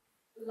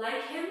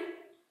like him?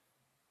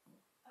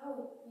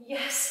 Oh,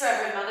 yes,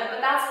 Reverend Mother,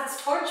 but that's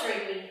what's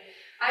torturing me.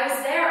 I was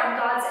there on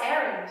God's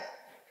errand.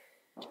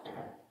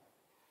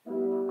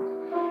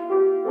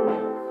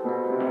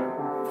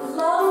 The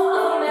love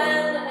of a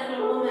man and a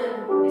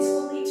woman is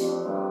holy to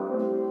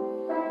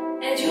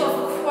me. And you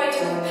have quite a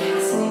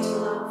capacity to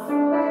love.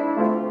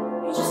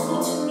 You just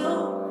need to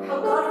know how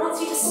God wants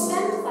you to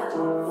spend that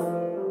love.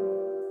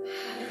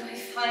 How do I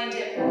find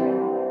it, Reverend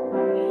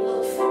Mother? You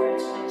look for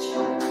it, my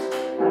child.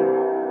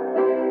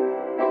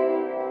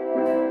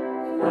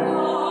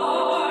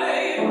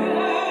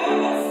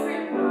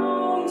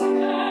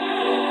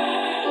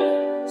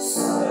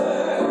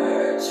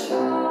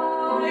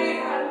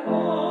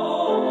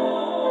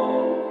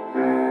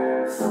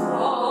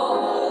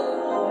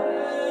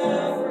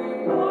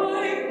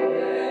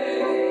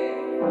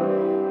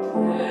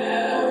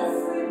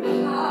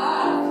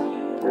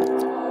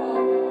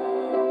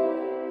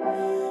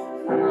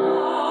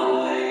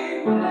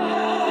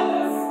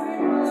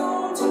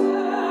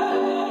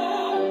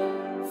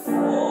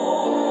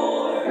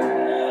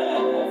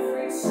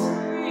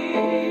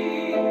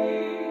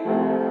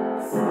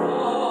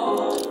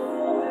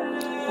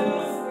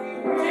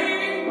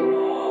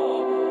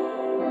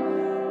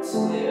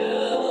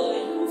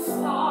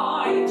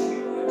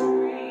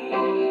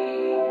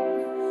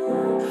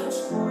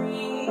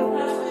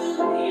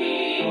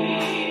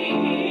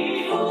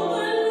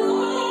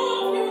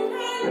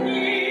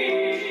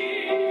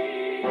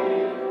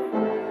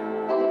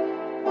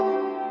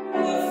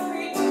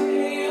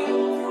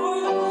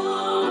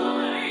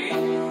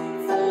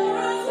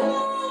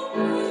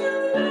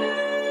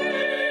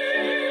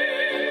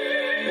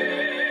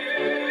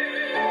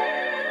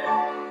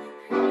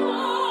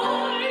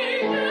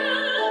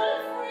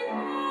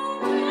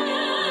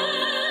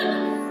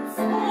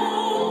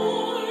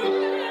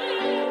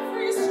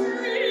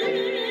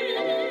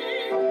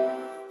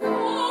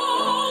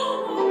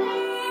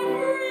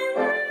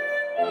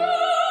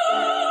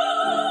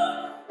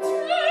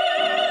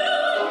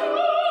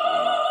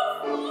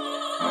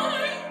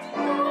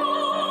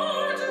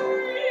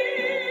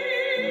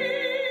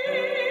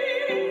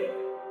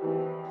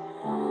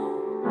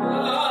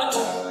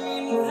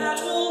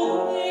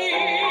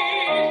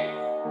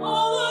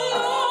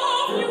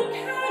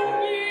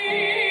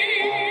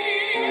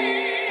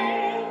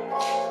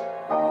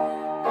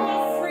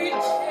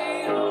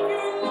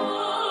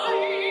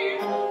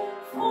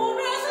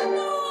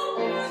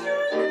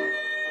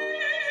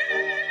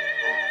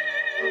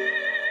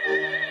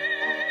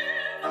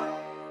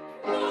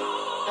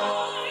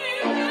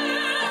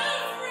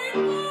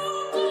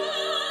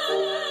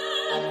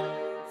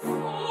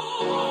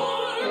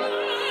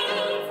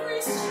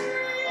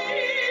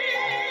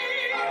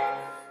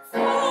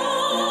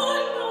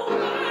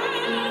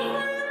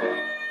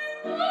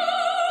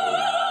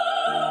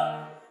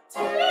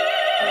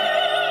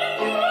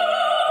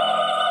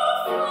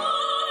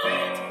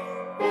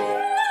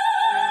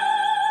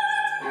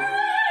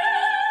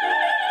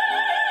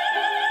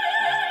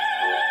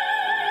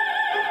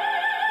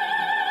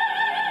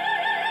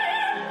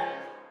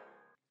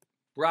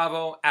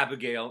 Bravo,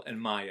 Abigail, and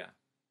Maya.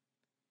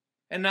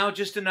 And now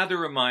just another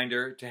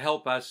reminder to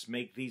help us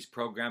make these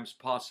programs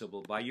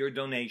possible by your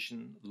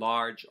donation,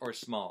 large or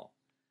small.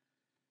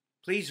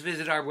 Please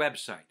visit our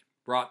website,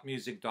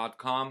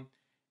 broughtmusic.com,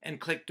 and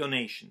click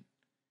Donation.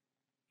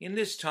 In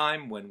this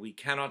time when we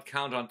cannot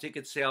count on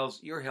ticket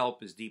sales, your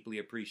help is deeply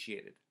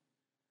appreciated.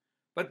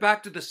 But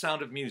back to the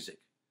sound of music.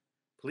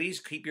 Please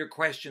keep your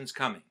questions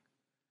coming.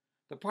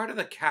 The part of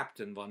the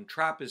Captain Von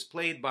Trapp is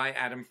played by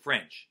Adam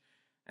French,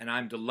 and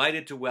I'm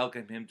delighted to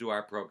welcome him to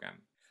our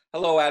program.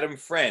 Hello, Adam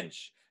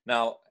French.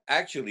 Now,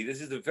 actually, this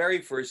is the very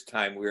first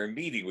time we're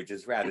meeting, which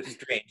is rather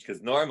strange,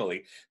 because normally,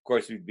 of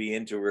course, we'd be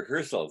into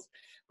rehearsals.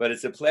 But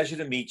it's a pleasure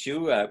to meet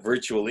you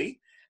virtually.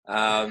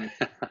 You're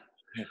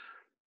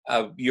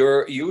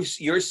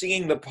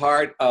singing the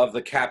part of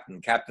the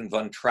Captain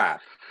Von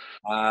Trapp.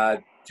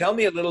 Tell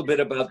me a little bit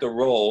about the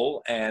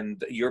role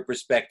and your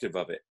perspective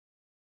of it.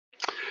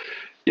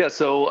 Yeah,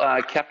 so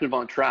Captain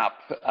Von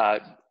Trapp,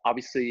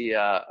 obviously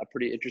a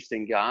pretty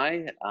interesting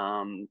guy.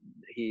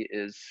 He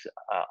is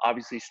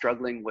obviously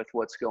struggling with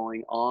what's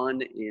going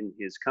on in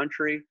his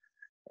country,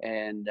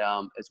 and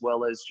as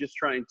well as just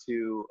trying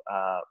to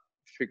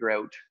figure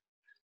out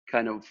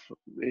kind of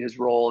his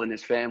role in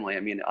his family. I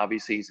mean,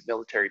 obviously he's a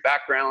military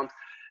background,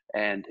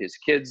 and his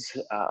kids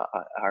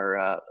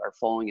are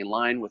following in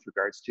line with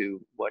regards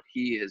to what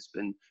he has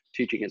been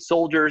teaching his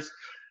soldiers.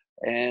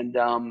 And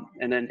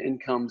then in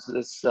comes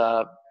this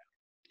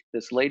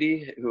this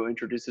lady who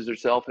introduces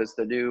herself as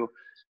the new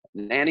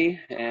nanny,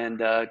 and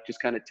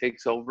just kind of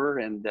takes over,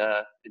 and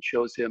it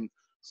shows him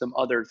some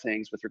other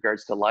things with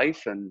regards to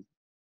life and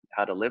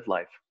how to live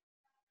life.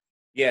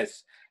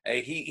 Yes,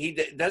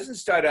 doesn't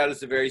start out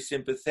as a very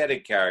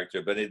sympathetic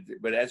character,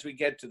 but as we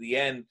get to the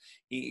end,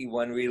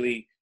 one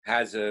really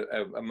has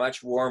a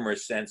much warmer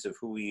sense of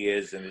who he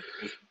is and his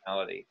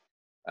personality.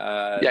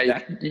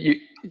 Yeah,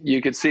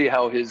 you could see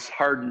how his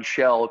hardened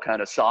shell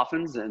kind of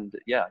softens, and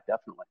yeah,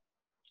 definitely.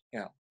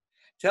 Yeah.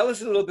 Tell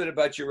us a little bit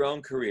about your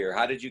own career.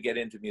 How did you get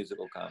into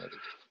musical comedy?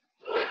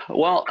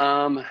 Well,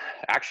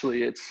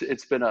 actually,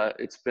 it's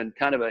been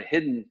kind of a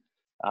hidden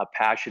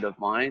passion of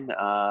mine.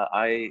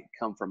 I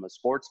come from a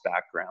sports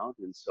background,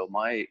 and so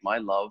my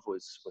love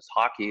was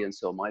hockey, and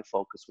so my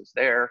focus was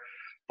there.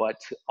 But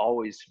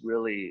always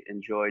really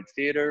enjoyed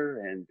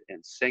theater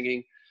and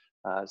singing.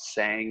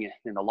 Sang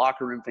in the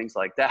locker room, things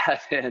like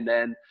that. And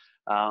then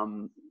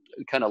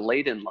kind of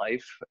late in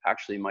life,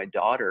 actually, my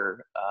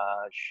daughter,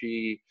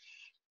 she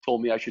told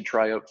me I should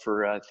try out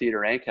for a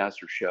Theater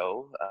Ancaster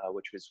show,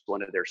 which was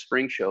one of their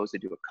spring shows. They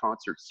do a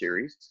concert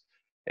series.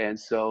 And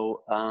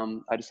so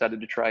I decided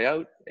to try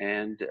out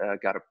and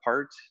got a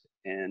part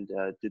and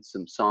did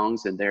some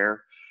songs in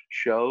their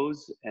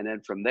shows. And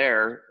then from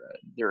there,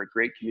 they're a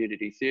great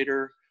community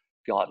theater,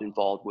 got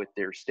involved with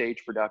their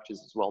stage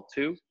productions as well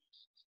too.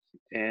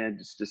 And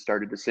just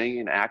started to sing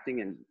and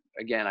acting. And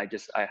again, I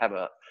have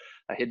a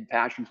hidden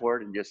passion for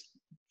it, and just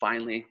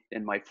finally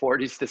in my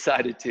 40s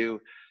decided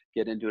to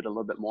get into it a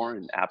little bit more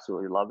and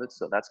absolutely love it.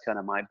 So that's kind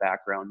of my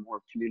background,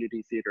 more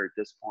community theater at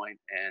this point,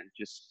 and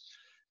just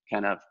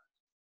kind of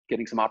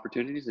getting some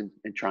opportunities and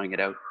trying it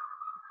out.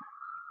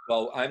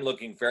 Well, I'm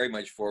looking very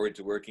much forward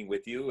to working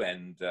with you,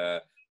 and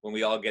when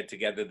we all get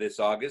together this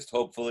August,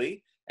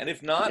 hopefully. And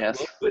if not, yes,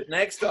 we'll do it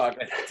next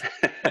August.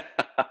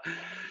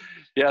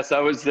 Yes, I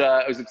was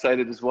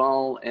excited as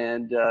well,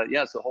 and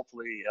yeah, so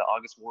hopefully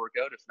August will work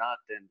out. If not,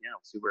 then we'll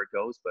see where it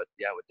goes. But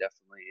yeah, I would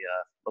definitely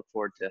look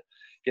forward to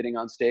getting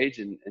on stage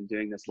and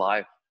doing this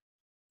live.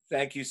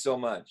 Thank you so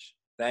much.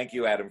 Thank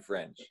you, Adam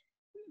French.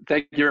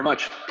 Thank you very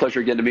much. Pleasure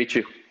again to meet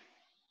you.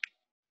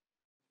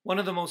 One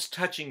of the most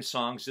touching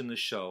songs in the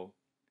show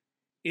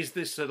is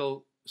this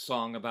little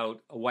song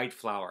about a white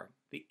flower,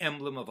 the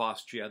emblem of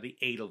Austria, the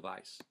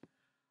Edelweiss.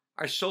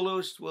 Our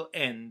soloist will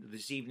end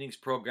this evening's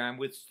program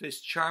with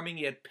this charming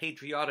yet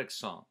patriotic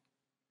song.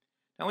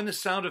 Now, in The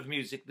Sound of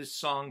Music, this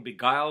song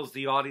beguiles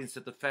the audience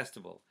at the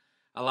festival,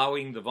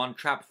 allowing the Von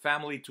Trapp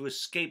family to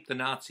escape the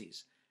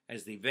Nazis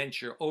as they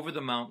venture over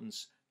the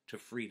mountains to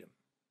freedom.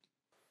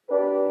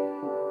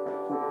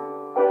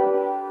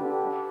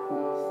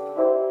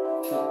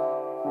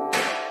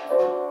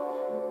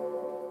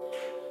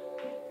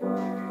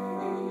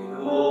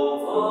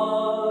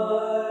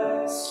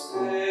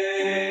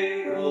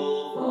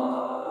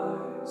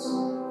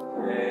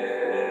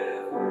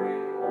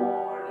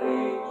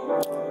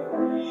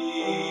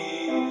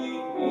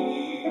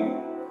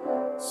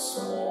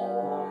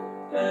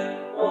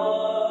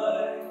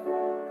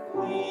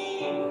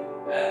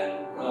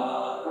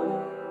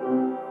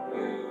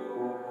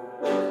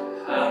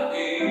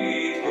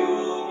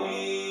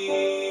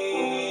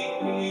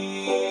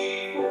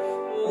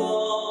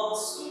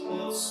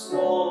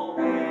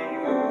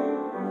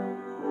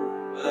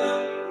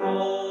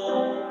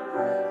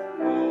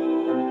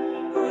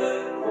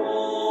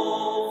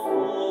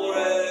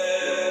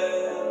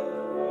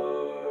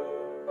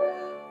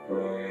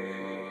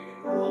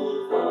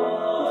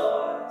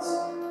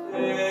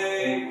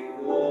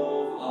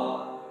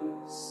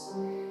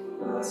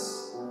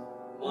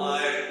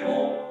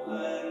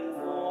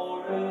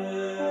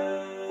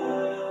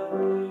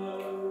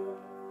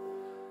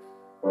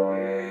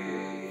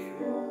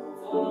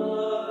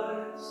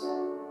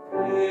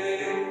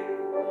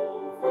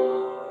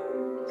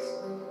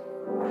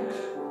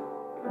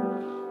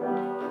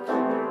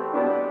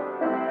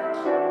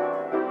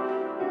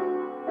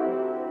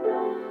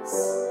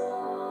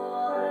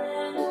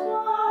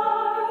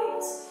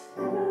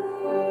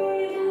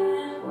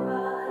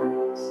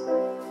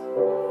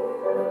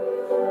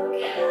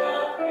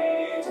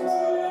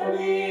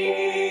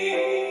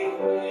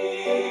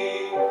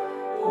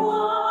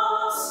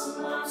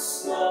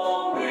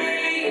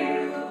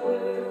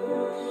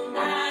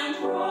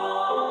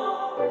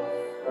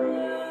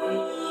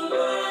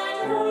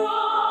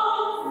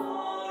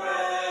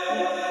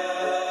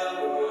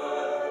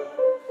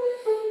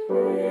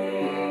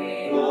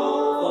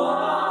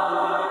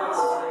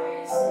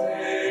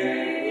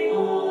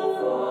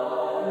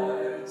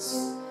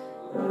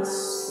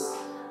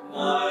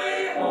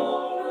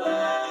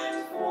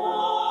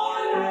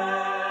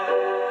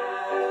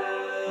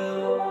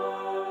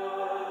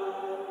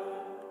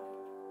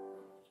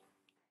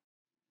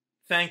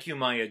 Thank you,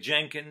 Maya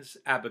Jenkins,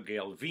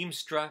 Abigail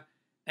Veemstra,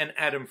 and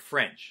Adam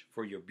French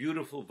for your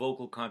beautiful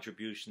vocal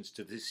contributions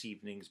to this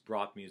evening's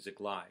Brought Music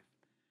Live.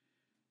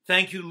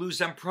 Thank you, Lou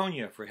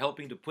Zamprogna, for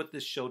helping to put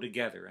this show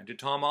together, and to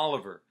Tom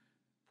Oliver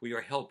for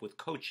your help with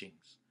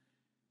coachings.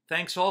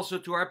 Thanks also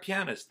to our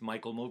pianist,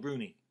 Michael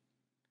Mulrooney.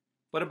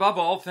 But above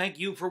all, thank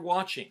you for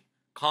watching.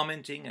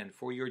 commenting, and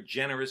for your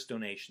generous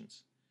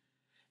donations.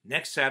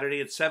 Next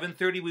Saturday at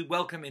 7:30, we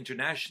welcome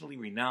internationally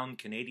renowned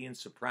Canadian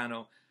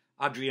soprano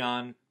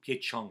Adrienne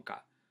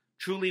Piechonka,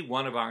 truly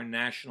one of our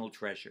national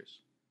treasures.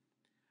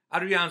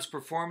 Adrienne's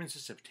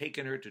performances have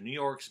taken her to New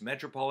York's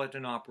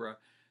Metropolitan Opera,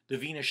 the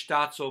Wiener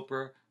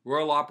Staatsoper,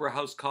 Royal Opera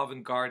House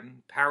Covent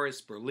Garden,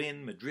 Paris,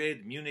 Berlin,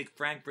 Madrid, Munich,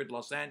 Frankfurt,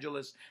 Los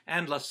Angeles,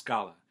 and La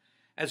Scala,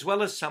 as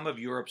well as some of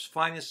Europe's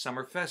finest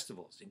summer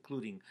festivals,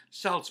 including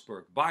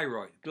Salzburg,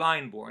 Bayreuth,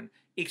 Glyndebourne,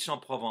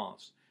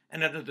 Aix-en-Provence,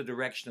 and under the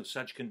direction of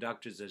such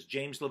conductors as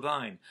James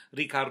Levine,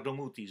 Riccardo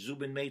Muti,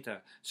 Zubin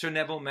Mehta, Sir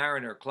Neville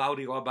Mariner,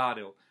 Claudio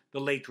Abbado,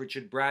 the late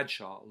Richard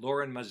Bradshaw,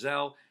 Lauren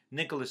Mazel,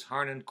 Nicholas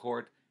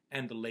Harnoncourt,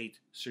 and the late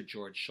Sir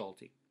George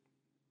Schulte.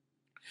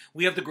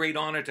 We have the great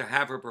honor to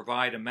have her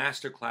provide a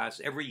master class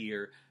every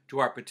year to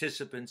our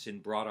participants in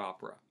broad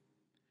opera.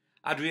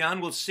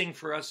 Adrienne will sing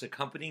for us,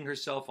 accompanying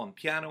herself on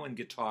piano and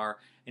guitar,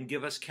 and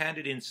give us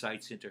candid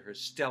insights into her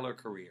stellar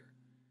career.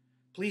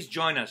 Please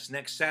join us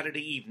next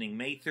Saturday evening,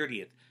 May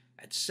 30th,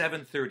 at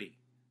 7:30,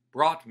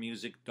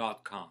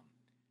 broughtmusic.com.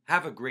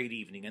 Have a great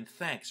evening, and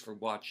thanks for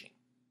watching.